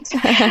meet.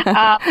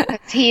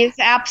 He is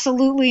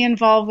absolutely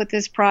involved with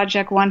this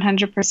project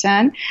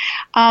 100%.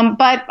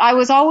 But I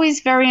was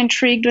always very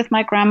intrigued with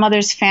my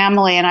grandmother's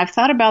family, and I've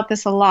thought about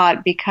this a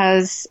lot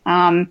because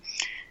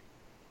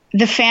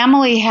the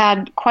family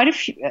had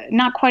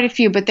not quite a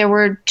few, but there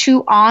were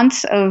two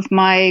aunts of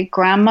my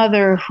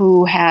grandmother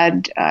who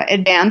had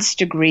advanced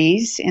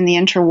degrees in the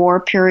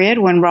interwar period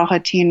when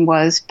Rohatyn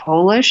was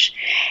Polish.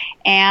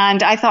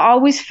 And I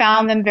always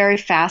found them very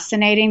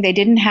fascinating. They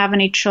didn't have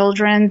any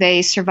children.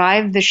 They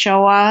survived the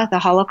Shoah, the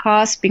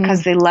Holocaust,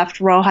 because they left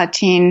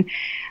Rohatyn in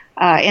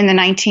the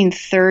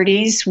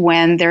 1930s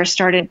when there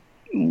started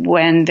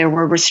when there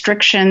were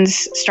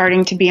restrictions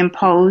starting to be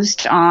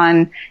imposed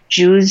on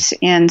Jews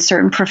in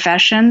certain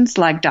professions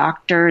like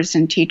doctors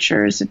and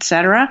teachers,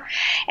 etc.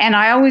 And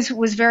I always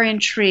was very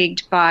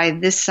intrigued by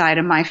this side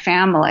of my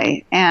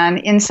family. And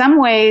in some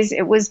ways,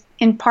 it was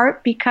in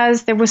part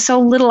because there was so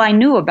little I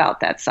knew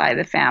about that side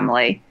of the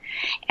family.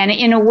 And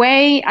in a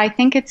way, I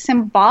think it's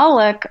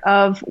symbolic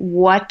of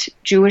what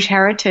Jewish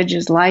heritage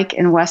is like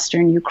in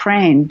Western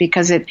Ukraine,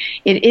 because it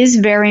is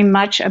very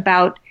much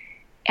about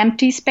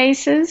empty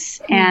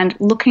spaces and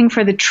looking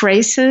for the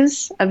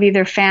traces of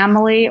either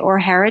family or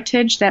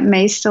heritage that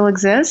may still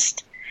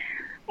exist.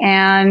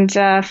 And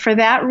for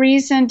that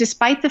reason,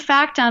 despite the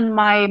fact on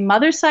my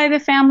mother's side of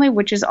the family,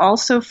 which is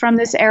also from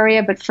this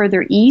area but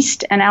further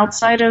east and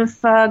outside of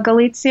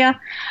Galicia,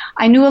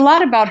 I knew a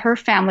lot about her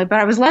family, but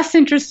I was less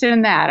interested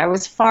in that. I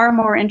was far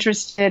more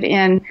interested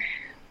in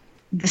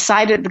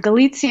the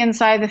Galician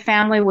side of the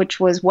family, which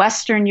was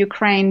Western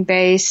Ukraine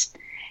based.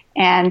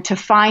 And to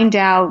find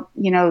out,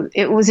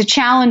 it was a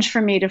challenge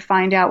for me to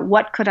find out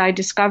what could I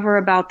discover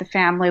about the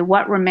family,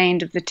 what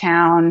remained of the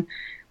town,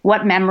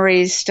 what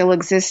memories still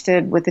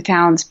existed with the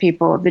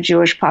townspeople of the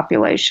Jewish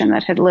population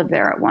that had lived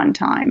there at one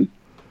time.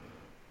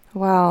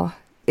 Wow.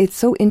 It's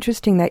so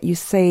interesting that you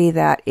say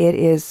that it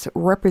is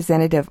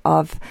representative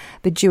of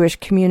the Jewish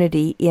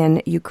community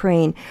in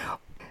Ukraine.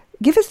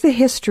 Give us the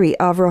history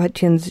of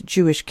Rohatyn's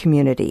Jewish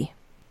community.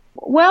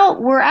 Well,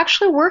 we're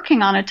actually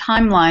working on a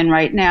timeline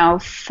right now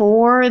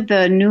for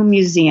the new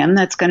museum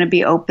that's going to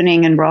be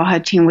opening in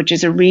Rohatyn, which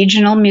is a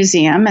regional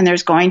museum, and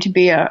there's going to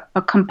be a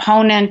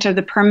component of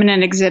the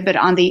permanent exhibit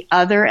on the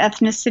other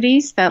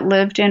ethnicities that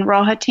lived in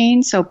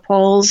Rohatyn, so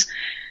Poles,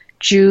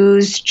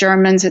 Jews,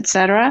 Germans,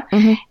 etc.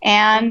 Mm-hmm.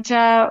 And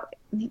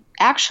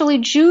actually,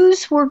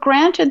 Jews were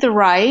granted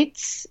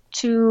rights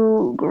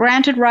to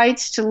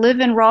live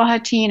in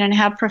Rohatyn and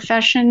have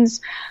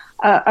professions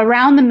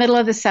around the middle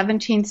of the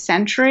 17th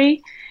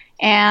century,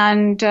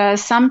 and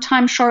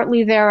sometime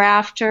shortly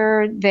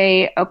thereafter,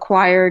 they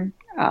acquired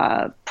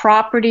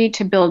property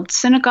to build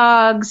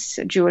synagogues,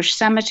 a Jewish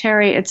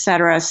cemetery,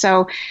 etc.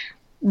 So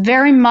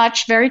very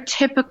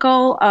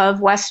typical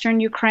of Western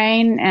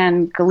Ukraine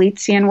and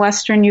Galician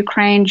Western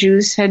Ukraine.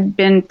 Jews had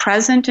been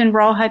present in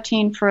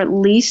Rohatyn for at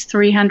least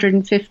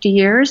 350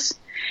 years.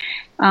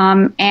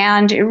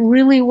 And it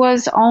really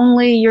was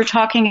only, you're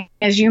talking,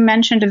 as you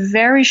mentioned, a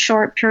very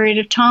short period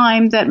of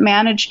time that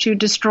managed to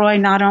destroy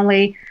not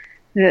only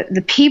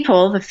the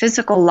people, the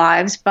physical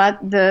lives, but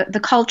the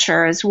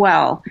culture as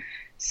well.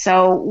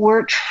 So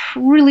we're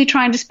really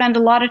trying to spend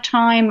a lot of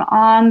time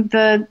on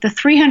the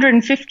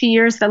 350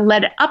 years that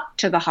led up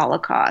to the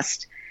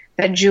Holocaust,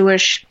 that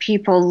Jewish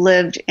people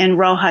lived in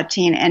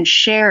Rohatyn and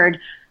shared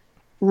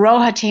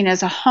Rohatyn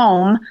as a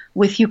home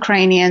with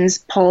Ukrainians,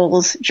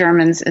 Poles,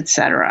 Germans,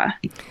 etc.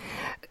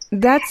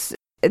 That's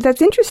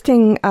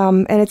interesting,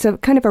 and it's a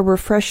kind of a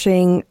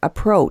refreshing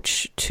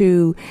approach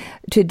to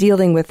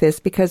dealing with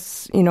this,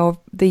 because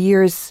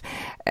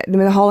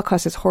the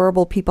Holocaust is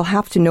horrible. People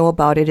have to know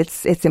about it.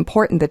 It's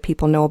important that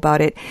people know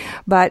about it,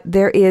 but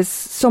there is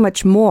so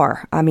much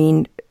more. I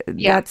mean,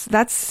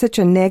 that's such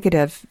a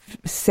negative,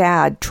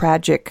 sad,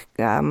 tragic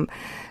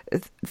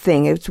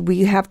thing.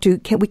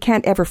 We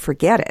can't ever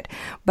forget it.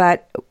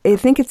 But I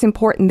think it's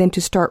important then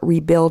to start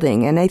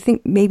rebuilding, and I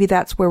think maybe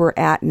that's where we're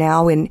at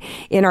now in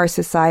our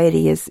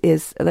society.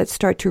 Is let's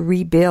start to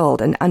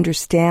rebuild and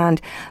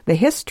understand the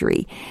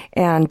history.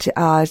 And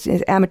as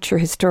an amateur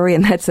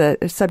historian, that's a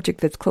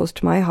subject that's close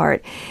to my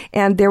heart.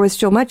 And there was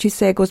so much. You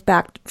say it goes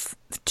back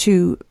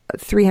to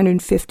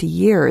 350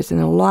 years,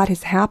 and a lot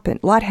has happened.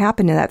 A lot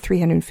happened in that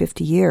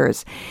 350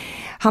 years.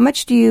 How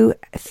much do you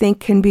think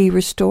can be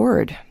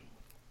restored?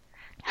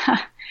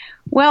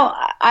 Well,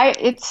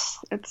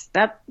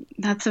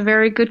 that's a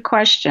very good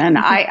question.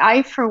 Mm-hmm.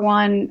 I for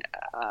one,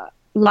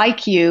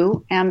 like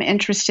you, am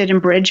interested in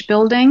bridge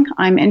building.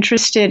 I'm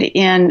interested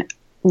in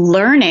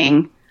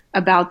learning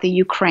about the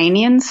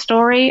Ukrainian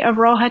story of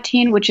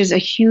Rohatyn, which is a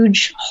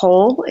huge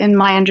hole in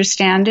my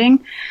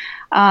understanding.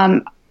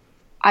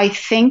 I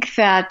think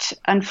that,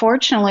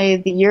 unfortunately,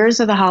 the years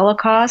of the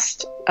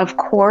Holocaust, of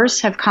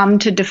course, have come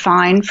to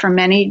define for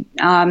many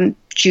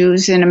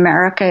Jews in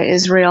America,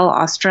 Israel,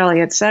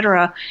 Australia,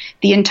 etc.,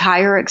 the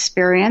entire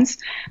experience.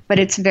 But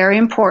it's very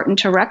important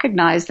to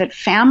recognize that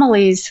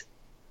families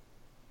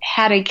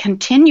had a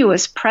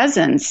continuous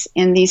presence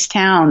in these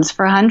towns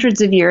for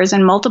hundreds of years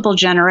and multiple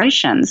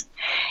generations.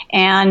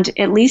 And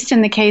at least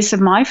in the case of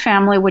my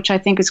family, which I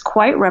think is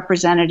quite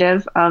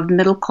representative of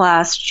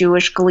middle-class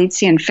Jewish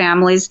Galician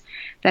families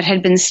that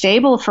had been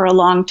stable for a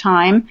long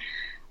time,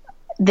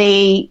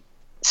 they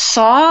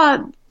saw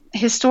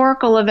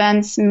historical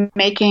events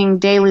making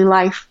daily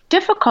life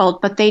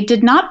difficult, but they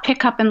did not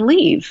pick up and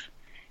leave.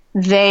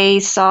 They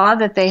saw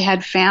that they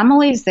had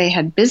families, they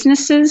had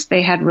businesses,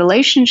 they had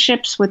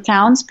relationships with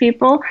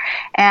townspeople.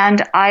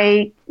 And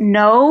I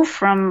know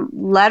from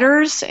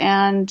letters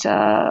and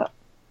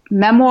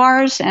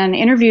memoirs and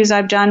interviews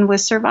I've done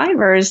with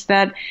survivors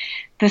that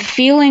the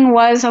feeling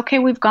was, okay,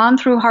 we've gone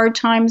through hard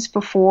times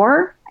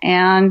before,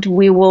 and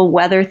we will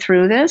weather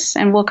through this,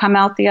 and we'll come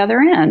out the other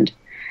end.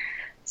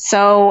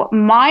 So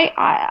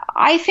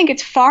I think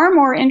it's far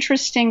more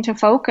interesting to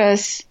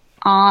focus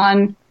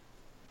on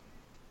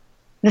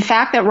the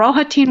fact that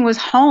Rohatyn was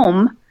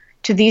home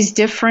to these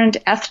different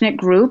ethnic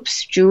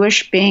groups,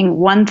 Jewish being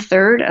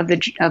 1/3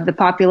 of the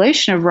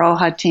population of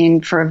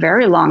Rohatyn for a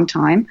very long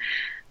time,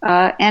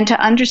 and to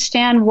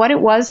understand what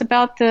it was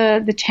about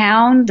the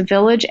town, the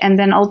village, and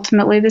then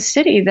ultimately the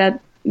city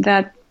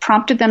that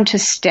prompted them to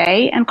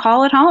stay and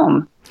call it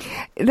home.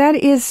 That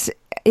is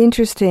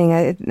interesting,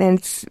 and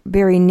it's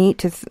very neat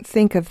to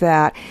think of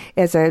that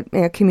as a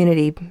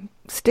community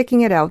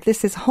sticking it out.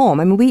 This is home.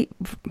 I mean, we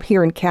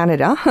here in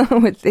Canada,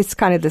 it's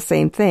kind of the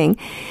same thing.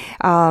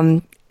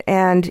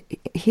 And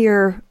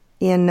here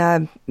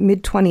in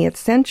mid-20th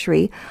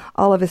century,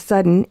 all of a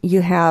sudden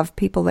you have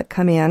people that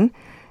come in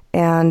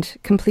and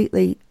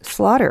completely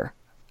slaughter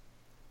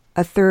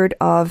a third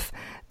of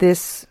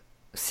this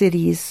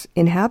city's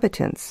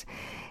inhabitants.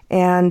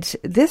 And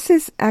this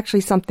is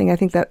actually something I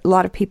think that a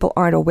lot of people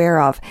aren't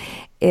aware of.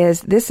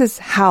 This is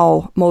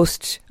how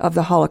most of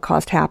the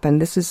Holocaust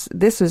happened. This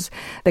is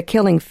the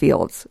killing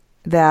fields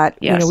that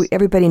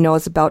everybody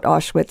knows about,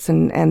 Auschwitz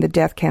and the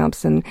death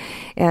camps, and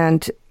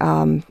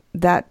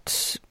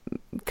that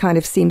kind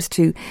of seems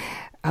to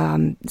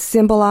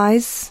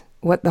symbolize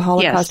what the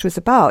Holocaust was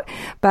about.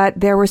 But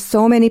there were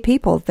so many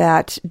people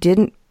that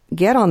didn't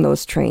get on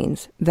those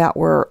trains that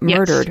were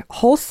murdered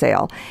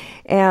wholesale.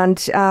 And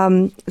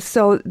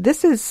so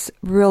this is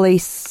really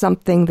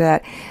something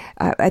that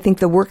I think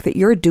the work that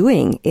you're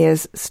doing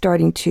is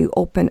starting to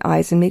open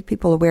eyes and make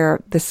people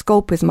aware the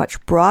scope is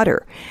much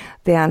broader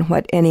than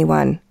what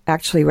anyone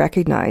actually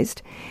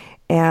recognized.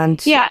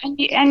 And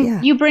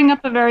you bring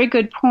up a very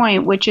good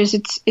point, which is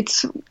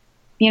it's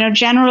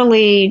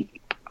generally,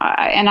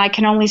 and I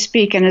can only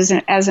speak as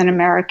an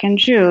American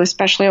Jew,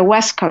 especially a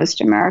West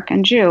Coast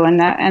American Jew, and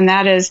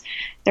that is,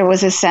 there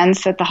was a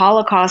sense that the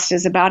Holocaust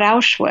is about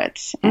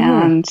Auschwitz,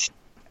 and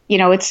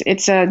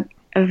it's a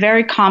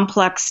very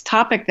complex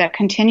topic that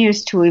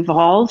continues to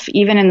evolve.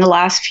 Even in the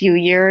last few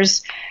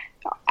years,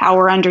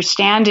 our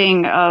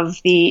understanding of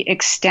the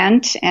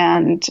extent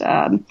and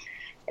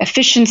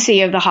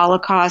efficiency of the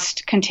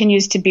Holocaust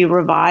continues to be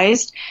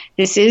revised.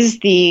 This is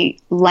the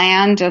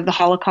land of the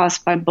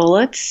Holocaust by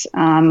bullets.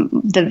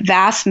 The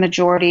vast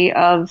majority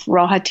of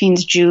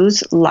Rohatyn's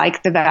Jews,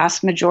 like the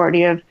vast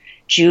majority of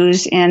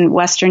Jews in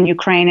Western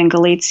Ukraine and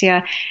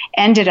Galicia,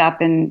 ended up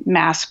in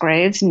mass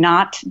graves,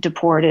 not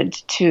deported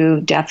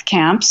to death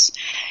camps.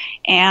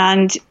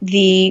 And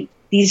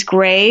these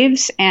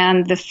graves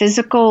and the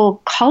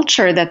physical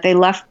culture that they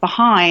left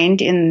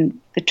behind in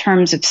the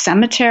terms of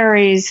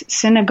cemeteries,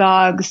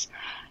 synagogues,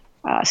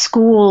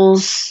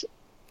 schools,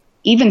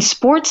 even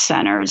sports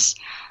centers,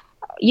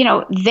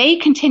 they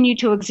continue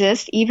to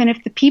exist even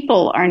if the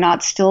people are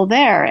not still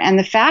there. And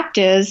the fact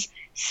is,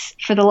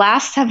 for the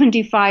last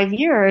 75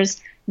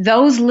 years,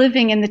 those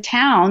living in the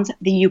towns,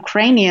 the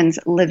Ukrainians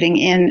living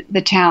in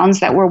the towns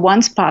that were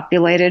once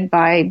populated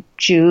by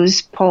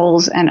Jews,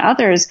 Poles, and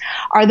others,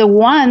 are the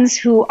ones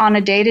who on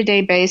a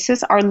day-to-day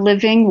basis are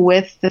living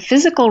with the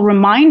physical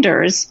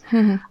reminders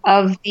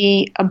of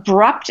the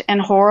abrupt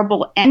and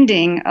horrible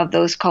ending of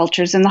those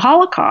cultures in the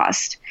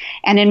Holocaust.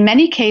 And in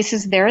many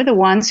cases, they're the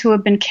ones who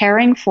have been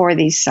caring for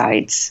these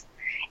sites.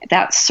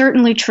 That's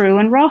certainly true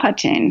in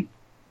Rohatyn.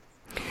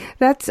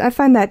 I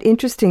find that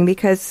interesting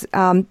because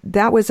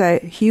that was a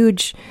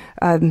huge,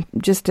 the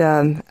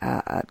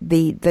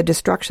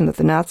destruction that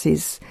the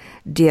Nazis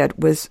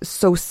did was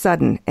so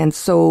sudden and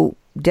so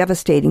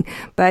devastating,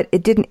 but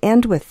it didn't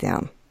end with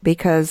them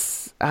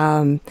because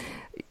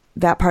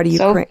that part of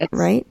Ukraine,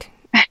 right?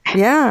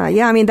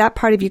 Yeah. I mean, that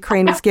part of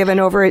Ukraine was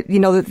given over,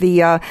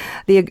 the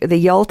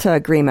Yalta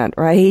Agreement,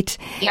 right?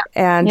 Yeah.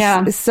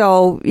 And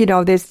so,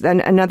 there's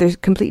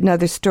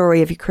another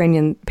story of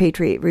Ukrainian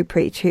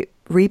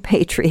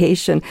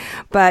repatriation,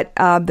 but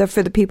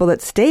for the people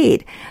that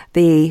stayed,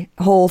 the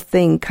whole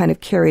thing kind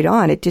of carried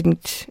on.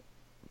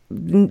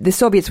 The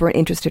Soviets weren't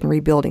interested in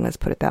rebuilding, let's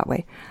put it that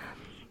way.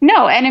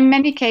 No, and in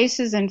many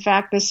cases, in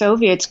fact, the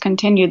Soviets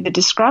continued the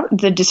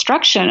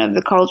destruction of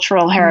the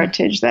cultural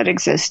heritage that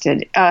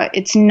existed.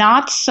 It's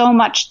not so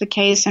much the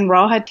case in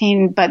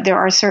Rohatyn, but there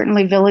are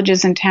certainly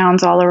villages and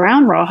towns all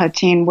around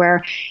Rohatyn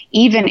where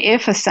even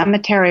if a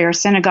cemetery or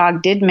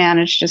synagogue did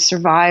manage to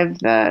survive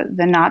the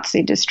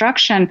Nazi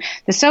destruction,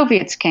 the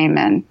Soviets came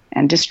in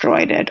and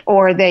destroyed it,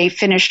 or they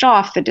finished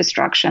off the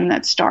destruction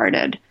that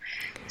started.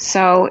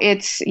 So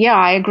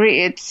I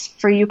agree. It's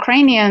for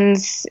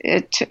Ukrainians,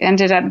 it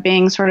ended up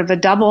being sort of a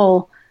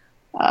double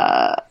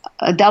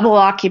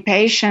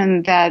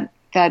occupation that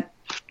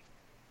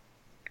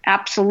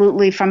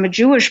absolutely, from a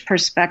Jewish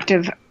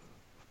perspective,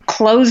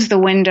 closed the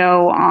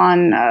window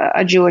on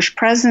a Jewish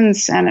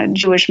presence and a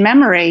Jewish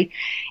memory,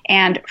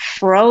 and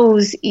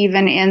froze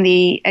even in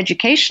the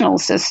educational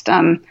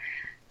system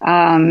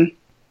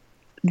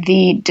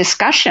the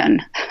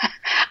discussion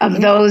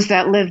of those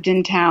that lived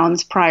in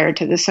towns prior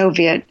to the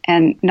Soviet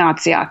and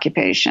Nazi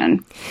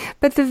occupation.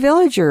 But the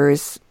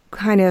villagers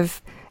kind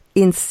of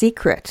in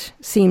secret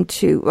seemed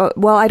to,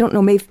 well, I don't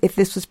know maybe if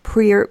this was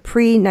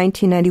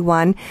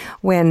pre-1991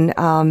 when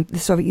the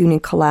Soviet Union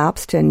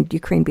collapsed and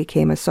Ukraine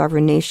became a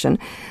sovereign nation.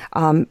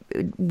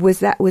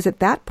 Was it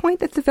that point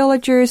that the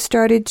villagers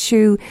started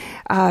to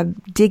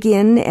dig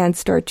in and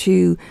start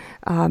to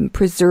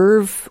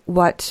preserve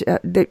what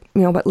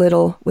what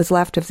little was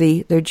left of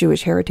their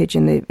Jewish heritage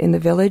in the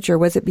village, or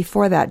was it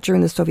before that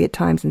during the Soviet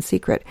times in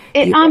secret?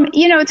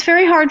 It's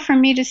very hard for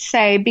me to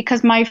say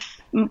because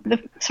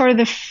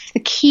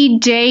the key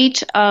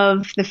date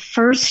of the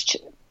first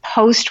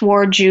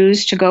post-war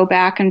Jews to go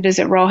back and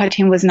visit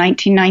Rohatyn was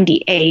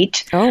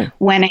 1998,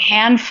 when a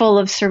handful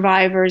of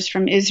survivors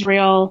from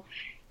Israel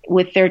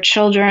with their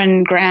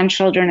children,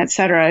 grandchildren,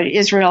 etc.,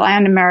 Israel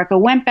and America,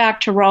 went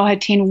back to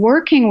Rohatyn,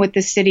 working with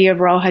the city of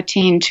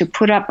Rohatyn to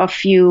put up a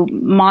few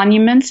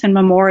monuments and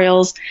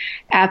memorials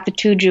at the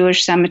 2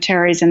 Jewish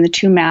cemeteries and the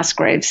 2 mass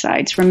grave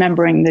sites,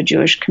 remembering the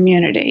Jewish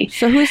community.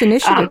 So whose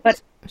initiative?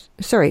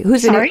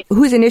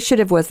 Whose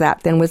initiative was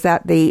that then? Was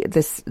that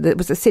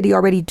was the city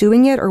already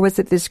doing it, or was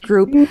it this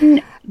group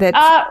that?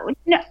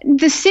 No,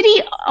 the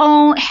city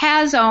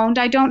has owned,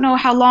 I don't know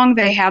how long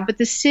they have, but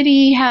the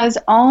city has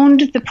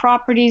owned the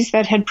properties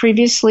that had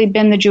previously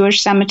been the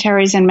Jewish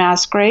cemeteries and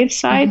mass grave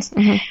sites,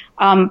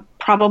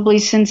 probably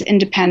since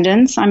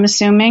independence, I'm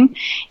assuming.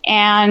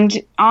 And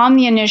on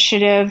the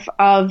initiative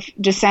of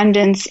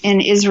descendants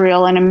in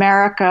Israel and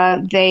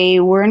America, they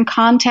were in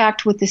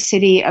contact with the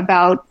city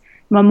about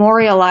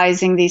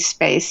memorializing these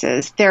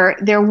spaces.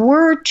 There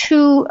were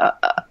 2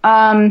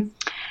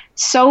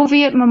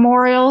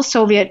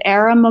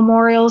 Soviet-era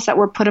memorials that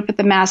were put up at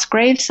the mass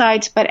grave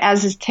sites, but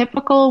as is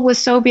typical with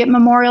Soviet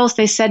memorials,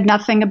 they said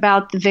nothing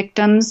about the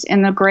victims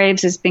in the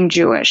graves as being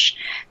Jewish.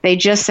 They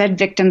just said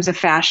victims of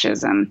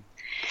fascism.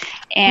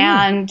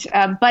 And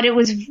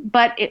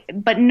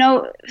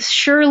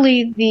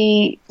surely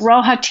the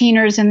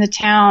Rohatyners in the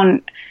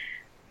town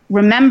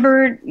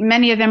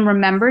many of them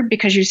remembered,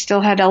 because you still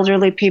had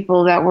elderly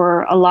people that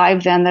were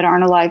alive then that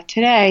aren't alive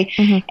today.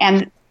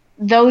 And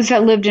those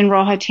that lived in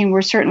Rohatyn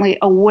were certainly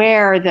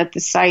aware that the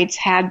sites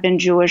had been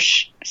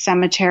Jewish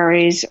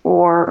cemeteries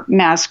or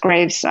mass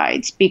grave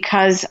sites,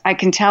 because I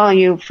can tell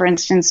you, for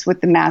instance,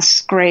 with the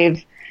mass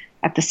grave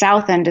at the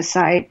south end of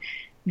site,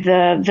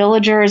 the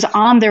villagers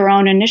on their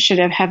own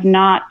initiative have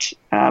not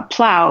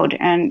plowed,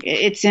 and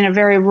it's in a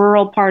very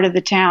rural part of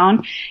the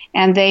town,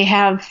 and they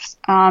have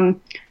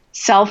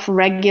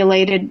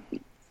self-regulated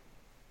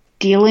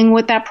dealing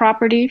with that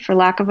property, for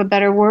lack of a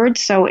better word.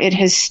 So it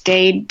has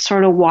stayed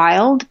sort of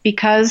wild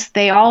because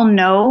they all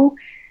know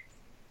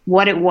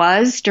what it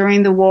was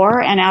during the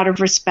war, and out of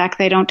respect,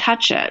 they don't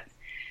touch it.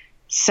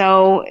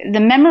 So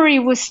the memory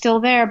was still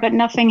there, but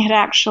nothing had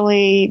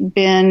actually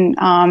been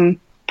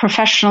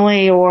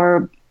professionally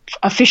or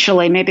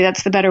officially, maybe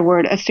that's the better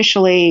word,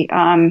 officially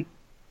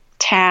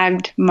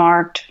tagged,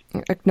 marked,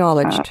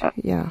 acknowledged,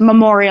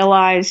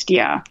 memorialized,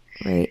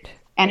 Right.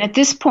 And at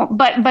this point,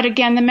 but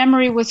again, the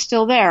memory was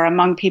still there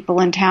among people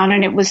in town,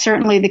 and it was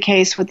certainly the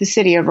case with the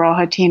city of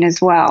Rohatyn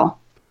as well.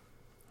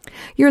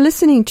 You're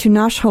listening to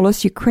Nash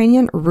Holos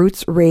Ukrainian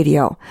Roots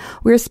Radio.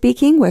 We're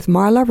speaking with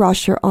Marla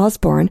Rosher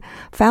Osborne,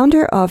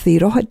 founder of the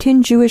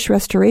Rohatyn Jewish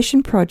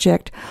Restoration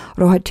Project,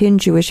 Rohatyn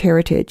Jewish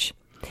Heritage.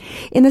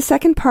 In the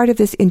second part of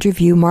this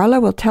interview,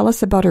 Marla will tell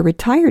us about a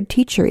retired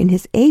teacher in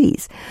his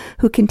 80s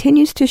who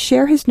continues to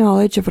share his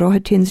knowledge of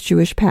Rohatyn's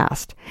Jewish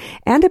past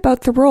and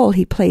about the role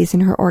he plays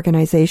in her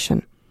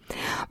organization.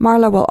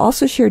 Marla will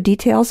also share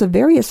details of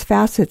various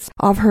facets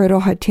of her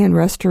Rohatyn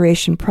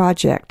restoration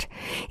project,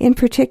 in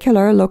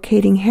particular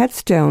locating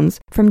headstones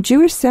from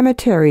Jewish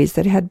cemeteries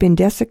that had been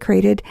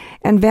desecrated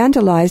and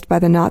vandalized by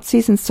the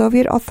Nazis and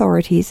Soviet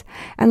authorities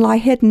and lie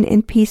hidden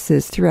in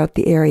pieces throughout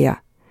the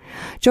area.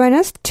 Join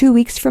us 2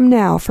 weeks from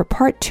now for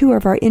part 2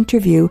 of our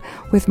interview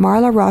with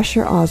Marla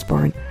Rosher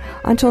Osborne.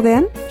 Until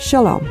then,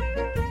 Shalom.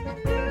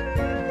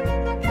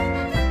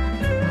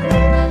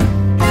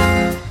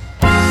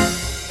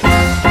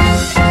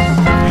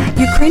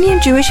 Ukrainian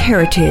Jewish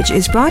Heritage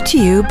is brought to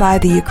you by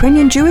the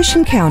Ukrainian Jewish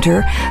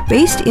Encounter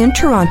based in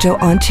Toronto,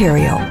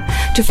 Ontario.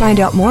 To find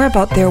out more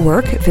about their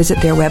work,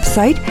 visit their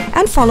website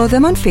and follow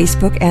them on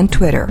Facebook and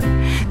Twitter.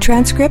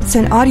 Transcripts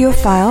and audio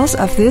files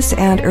of this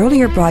and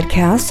earlier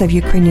broadcasts of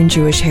Ukrainian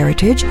Jewish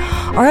Heritage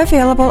are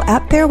available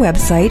at their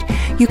website,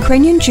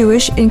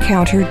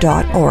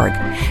 ukrainianjewishencounter.org,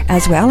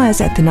 as well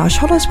as at the Nash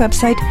Holos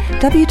website,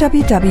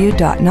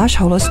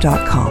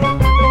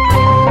 www.nashholos.com.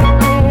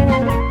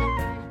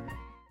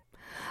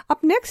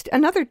 Up next,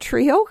 another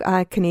trio,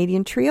 a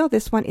Canadian trio.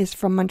 This one is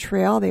from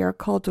Montreal. They are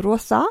called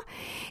Rosa.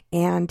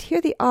 And here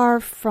they are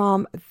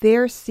from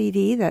their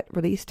CD that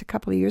released a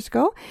couple of years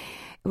ago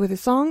with a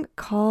song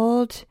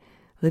called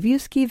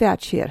Lvivsky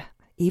Vechir,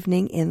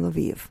 Evening in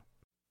Lviv.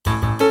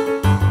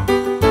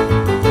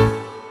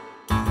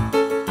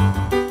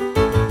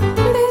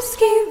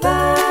 Lvivsky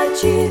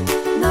вечір,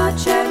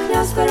 наче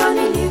князь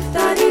рані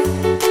ліхтарів,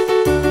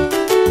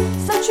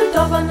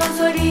 зачудовано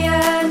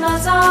зоріє на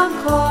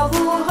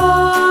замкову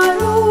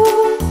гору.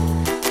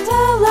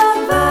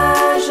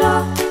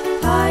 Телевежа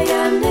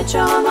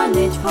таємнича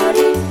манить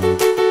вгорі,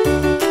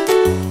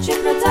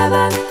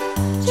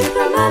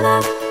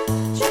 мене,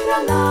 чи про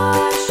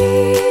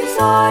наші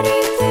зорі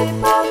ти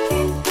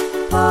покинь,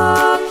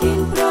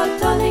 покинь,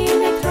 протони і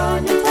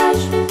нейтрони теж.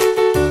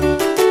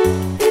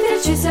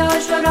 Відречися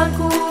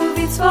щоранку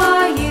від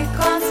своїх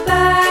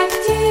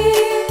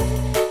конспектів,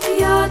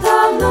 я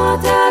давно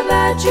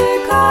тебе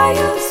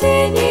чекаю в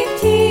синіх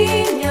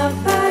тінях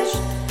веж,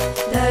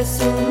 де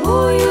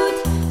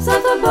сумують за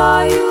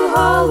тобою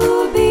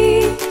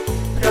голубі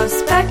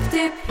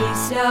проспекти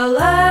після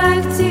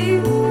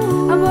лекцій,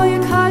 або,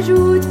 як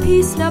кажуть,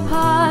 після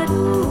пар.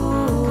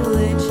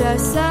 Кличе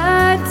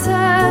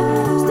серце,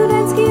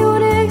 студентський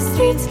уник,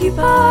 стрітський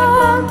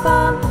парк,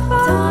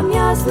 там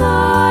я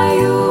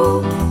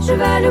знаю,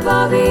 живе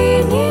любов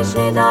і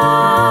ніжний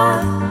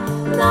дар.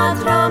 На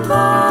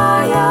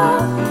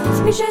трамваях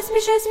спіши,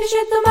 спіши,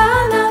 спіши до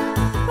мене,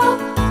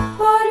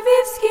 по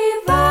львівській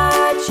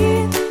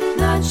вечір,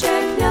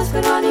 наче князь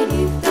короні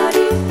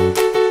ліхтарів.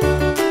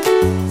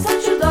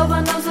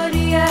 Зачудовано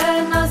зоріє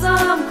на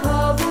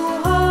замкову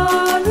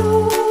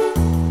гору,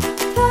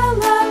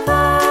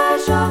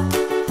 телевежа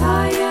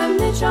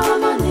таємничого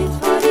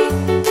манить творі.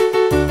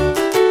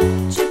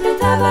 Чи про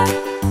тебе,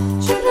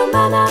 чи про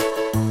мене,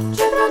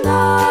 чи про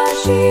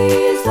наші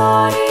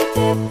зорі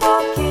ти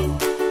покинь,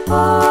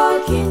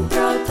 покинь,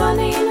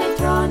 протони і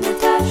нейтрони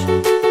теж.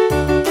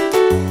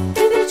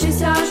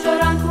 Відречися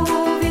щоранку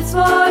від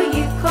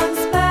своїх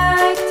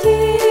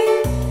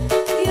конспектів,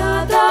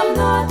 я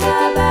давно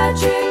тебе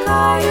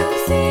чекаю в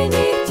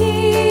синіх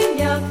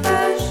тінях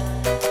веж,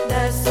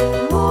 де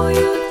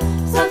сумують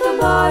за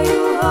тобою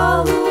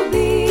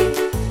голубі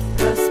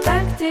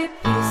проспекти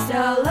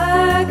після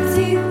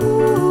лекцій,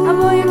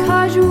 або, як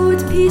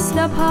кажуть,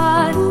 після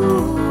пар.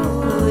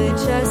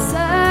 Кличе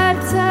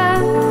серце,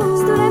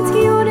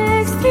 студентський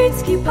уник,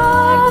 стрітський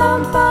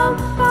парк,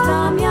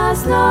 там я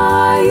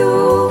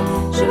знаю,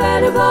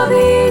 живе любов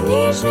і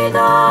ніжний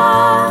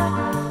дар.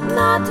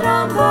 На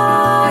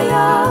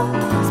трамваях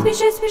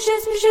спіши, спіши,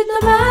 спіши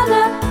до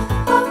мене,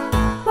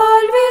 по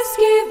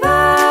львівській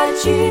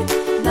вечір,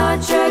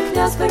 наче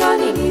князь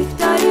короні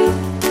ліхтарів.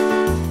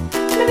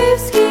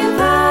 Львівський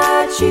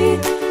вечір,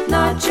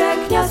 наче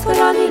князь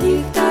короні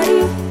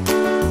ліхтарів.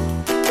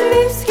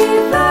 Львівський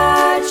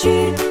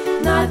вечір,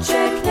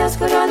 наче князь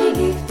короні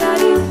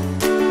ліхтарів.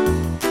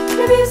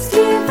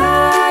 Львівський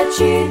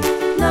вечір,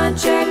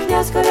 наче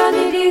князь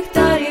короні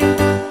ліхтарів.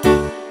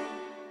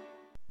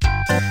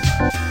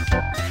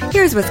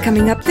 Here's what's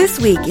coming up this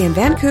week in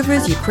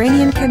Vancouver's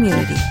Ukrainian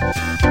community.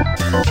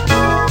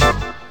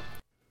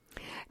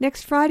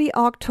 Next Friday,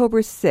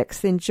 October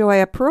 6th, enjoy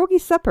a pierogi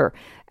supper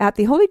at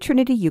the Holy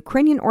Trinity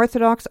Ukrainian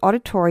Orthodox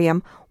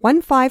Auditorium,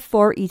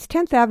 154 East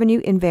 10th Avenue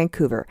in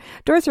Vancouver.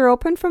 Doors are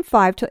open from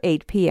 5 to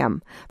 8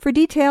 p.m. For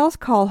details,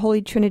 call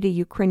Holy Trinity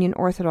Ukrainian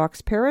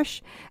Orthodox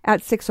Parish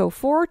at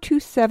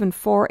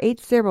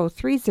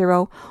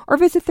 604-274-8030 or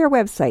visit their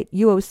website,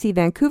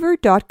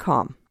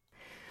 uocvancouver.com.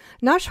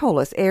 Nash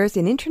Holos airs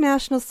in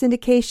international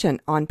syndication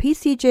on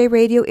PCJ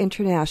Radio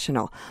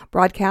International,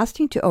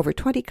 broadcasting to over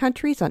 20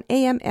 countries on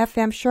AM,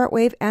 FM,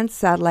 shortwave, and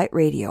satellite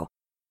radio.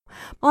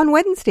 On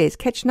Wednesdays,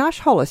 catch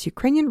Nash Holos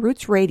Ukrainian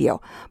Roots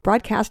Radio,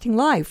 broadcasting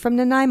live from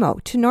Nanaimo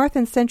to North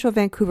and Central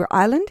Vancouver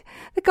Island,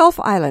 the Gulf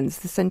Islands,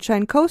 the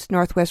Sunshine Coast,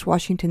 Northwest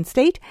Washington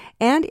State,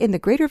 and in the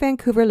Greater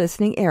Vancouver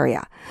listening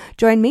area.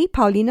 Join me,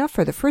 Paulina,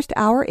 for the first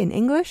hour in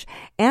English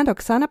and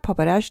Oksana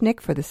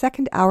Poparashnik for the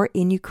second hour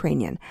in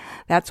Ukrainian.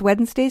 That's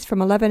Wednesdays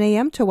from 11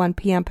 a.m. to 1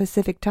 p.m.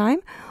 Pacific Time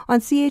on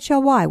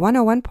CHLY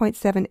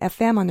 101.7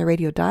 FM on the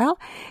radio dial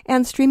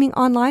and streaming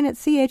online at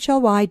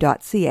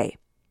chly.ca.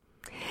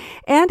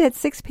 And at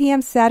 6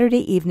 p.m.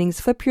 Saturday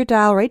evenings, flip your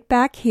dial right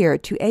back here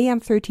to AM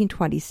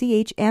 1320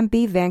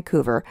 CHMB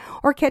Vancouver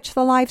or catch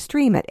the live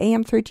stream at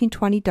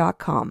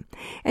am1320.com.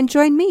 And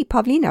join me,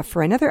 Pavlina,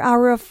 for another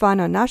hour of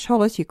fun on Nash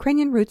Holos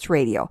Ukrainian Roots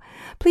Radio.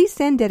 Please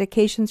send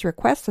dedications,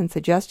 requests, and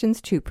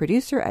suggestions to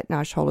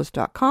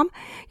producer@nashholos.com.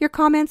 Your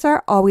comments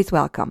are always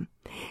welcome.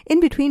 In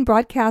between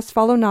broadcasts,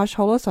 follow Nash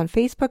Holos on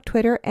Facebook,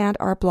 Twitter, and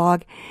our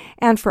blog.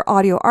 And for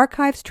audio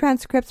archives,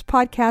 transcripts,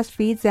 podcast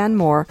feeds, and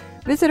more,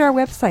 visit our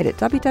website at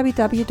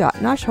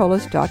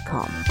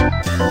www.nashholos.com.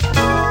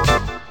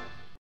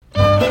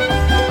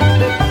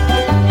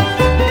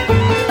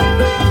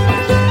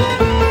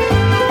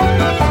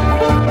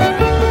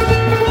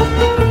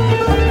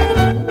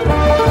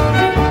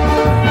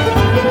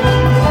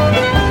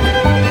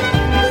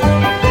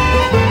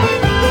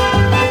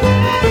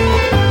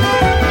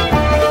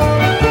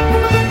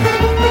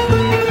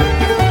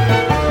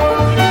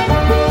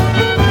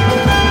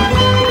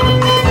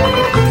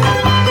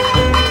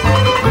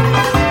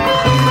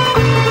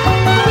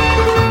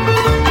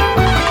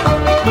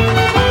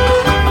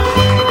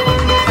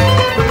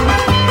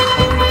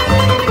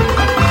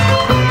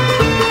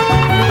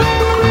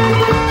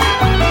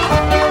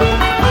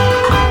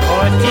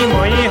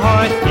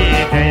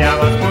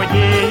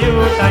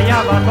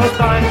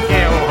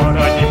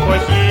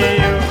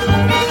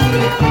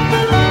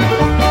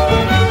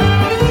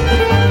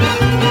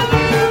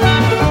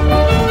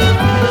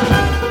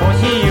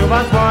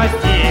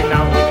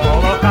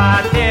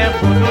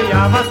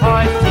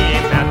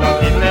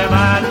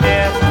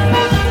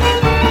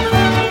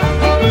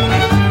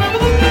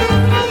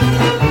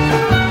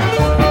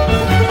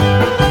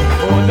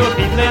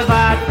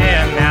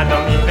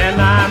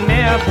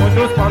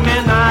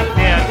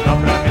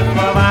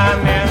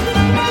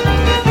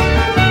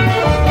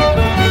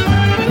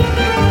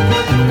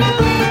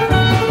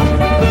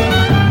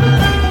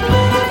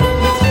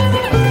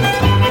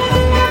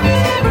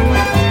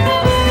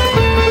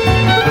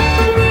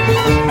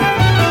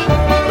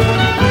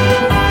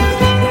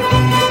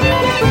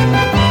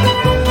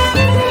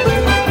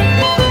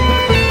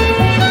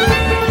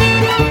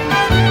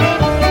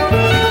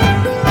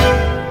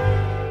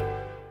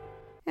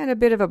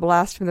 bit of a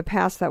blast from the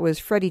past. That was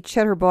Freddie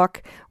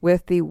Chetterbock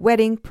with the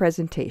Wedding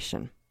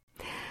Presentation.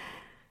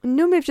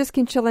 Nu ми вже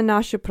скінчили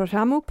нашу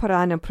програму.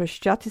 Пора нам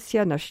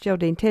прощатися на ще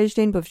один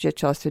тиждень, бо вже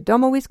час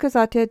додому і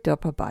сказати до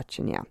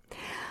побачення.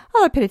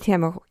 Але перед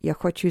тим я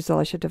хочу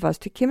залишити вас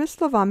такими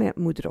словами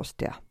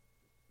мудрості.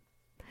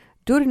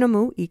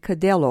 Дурному і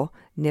кадило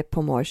не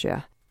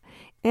поможе.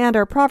 And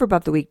our proverb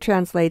of the week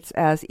translates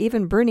as,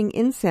 even burning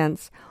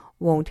incense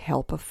won't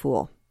help a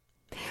fool.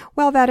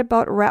 Well, that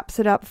about wraps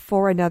it up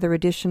for another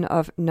edition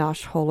of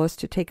Nash Holos.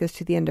 To take us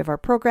to the end of our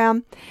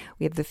program,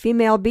 we have the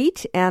Female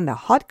Beat and the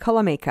Hot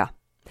Kalameka.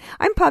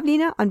 I'm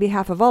Pavlina. On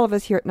behalf of all of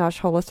us here at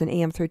Nash Holos and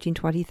AM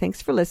 1320,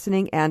 thanks for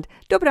listening, and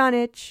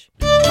Dobranic!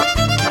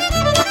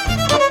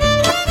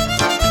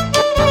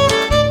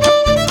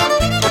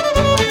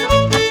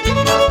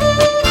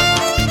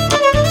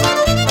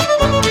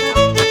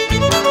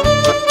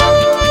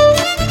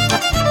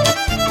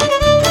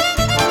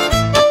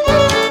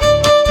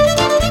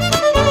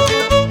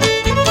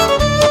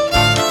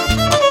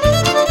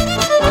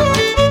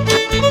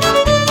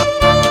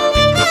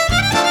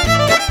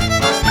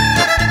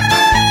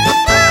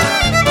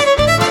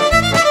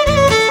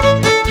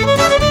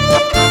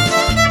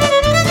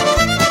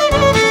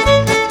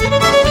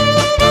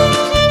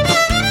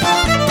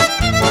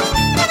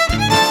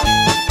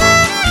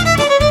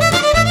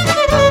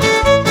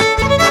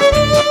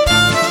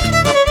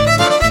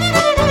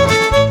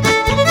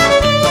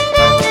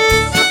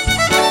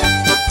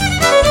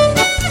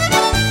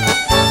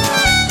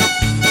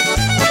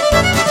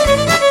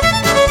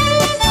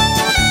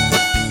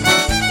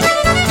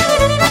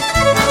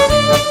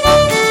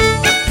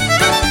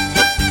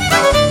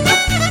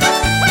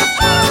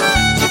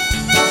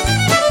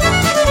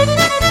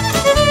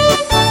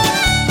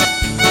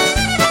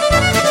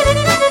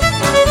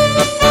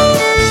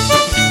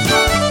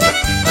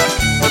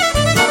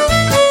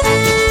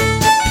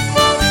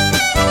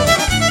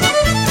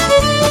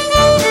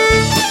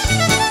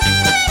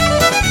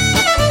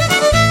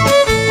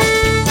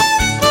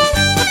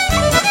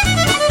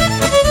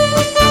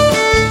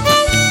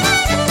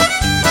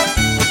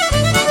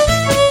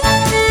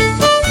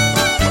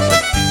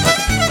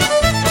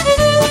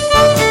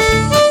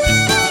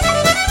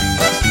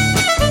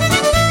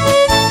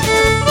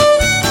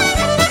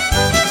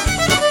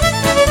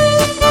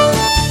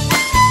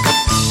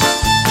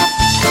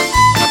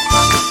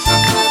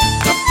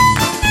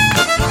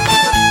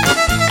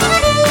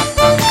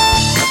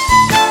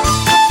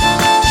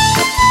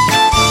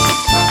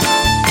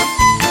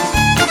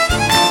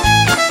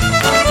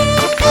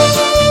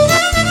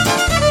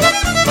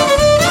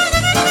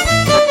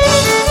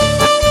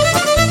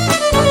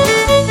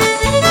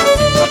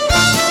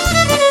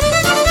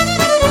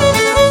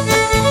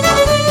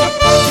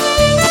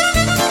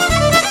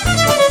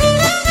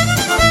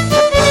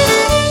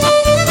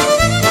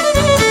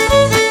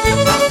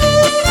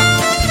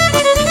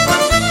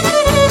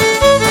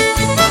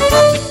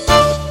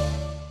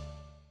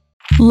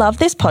 Love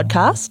this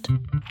podcast?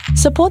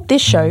 Support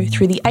this show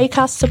through the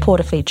Acast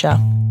supporter feature.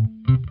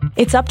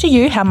 It's up to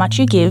you how much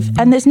you give,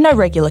 and there's no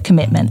regular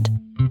commitment.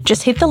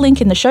 Just hit the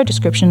link in the show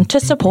description to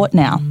support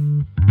now.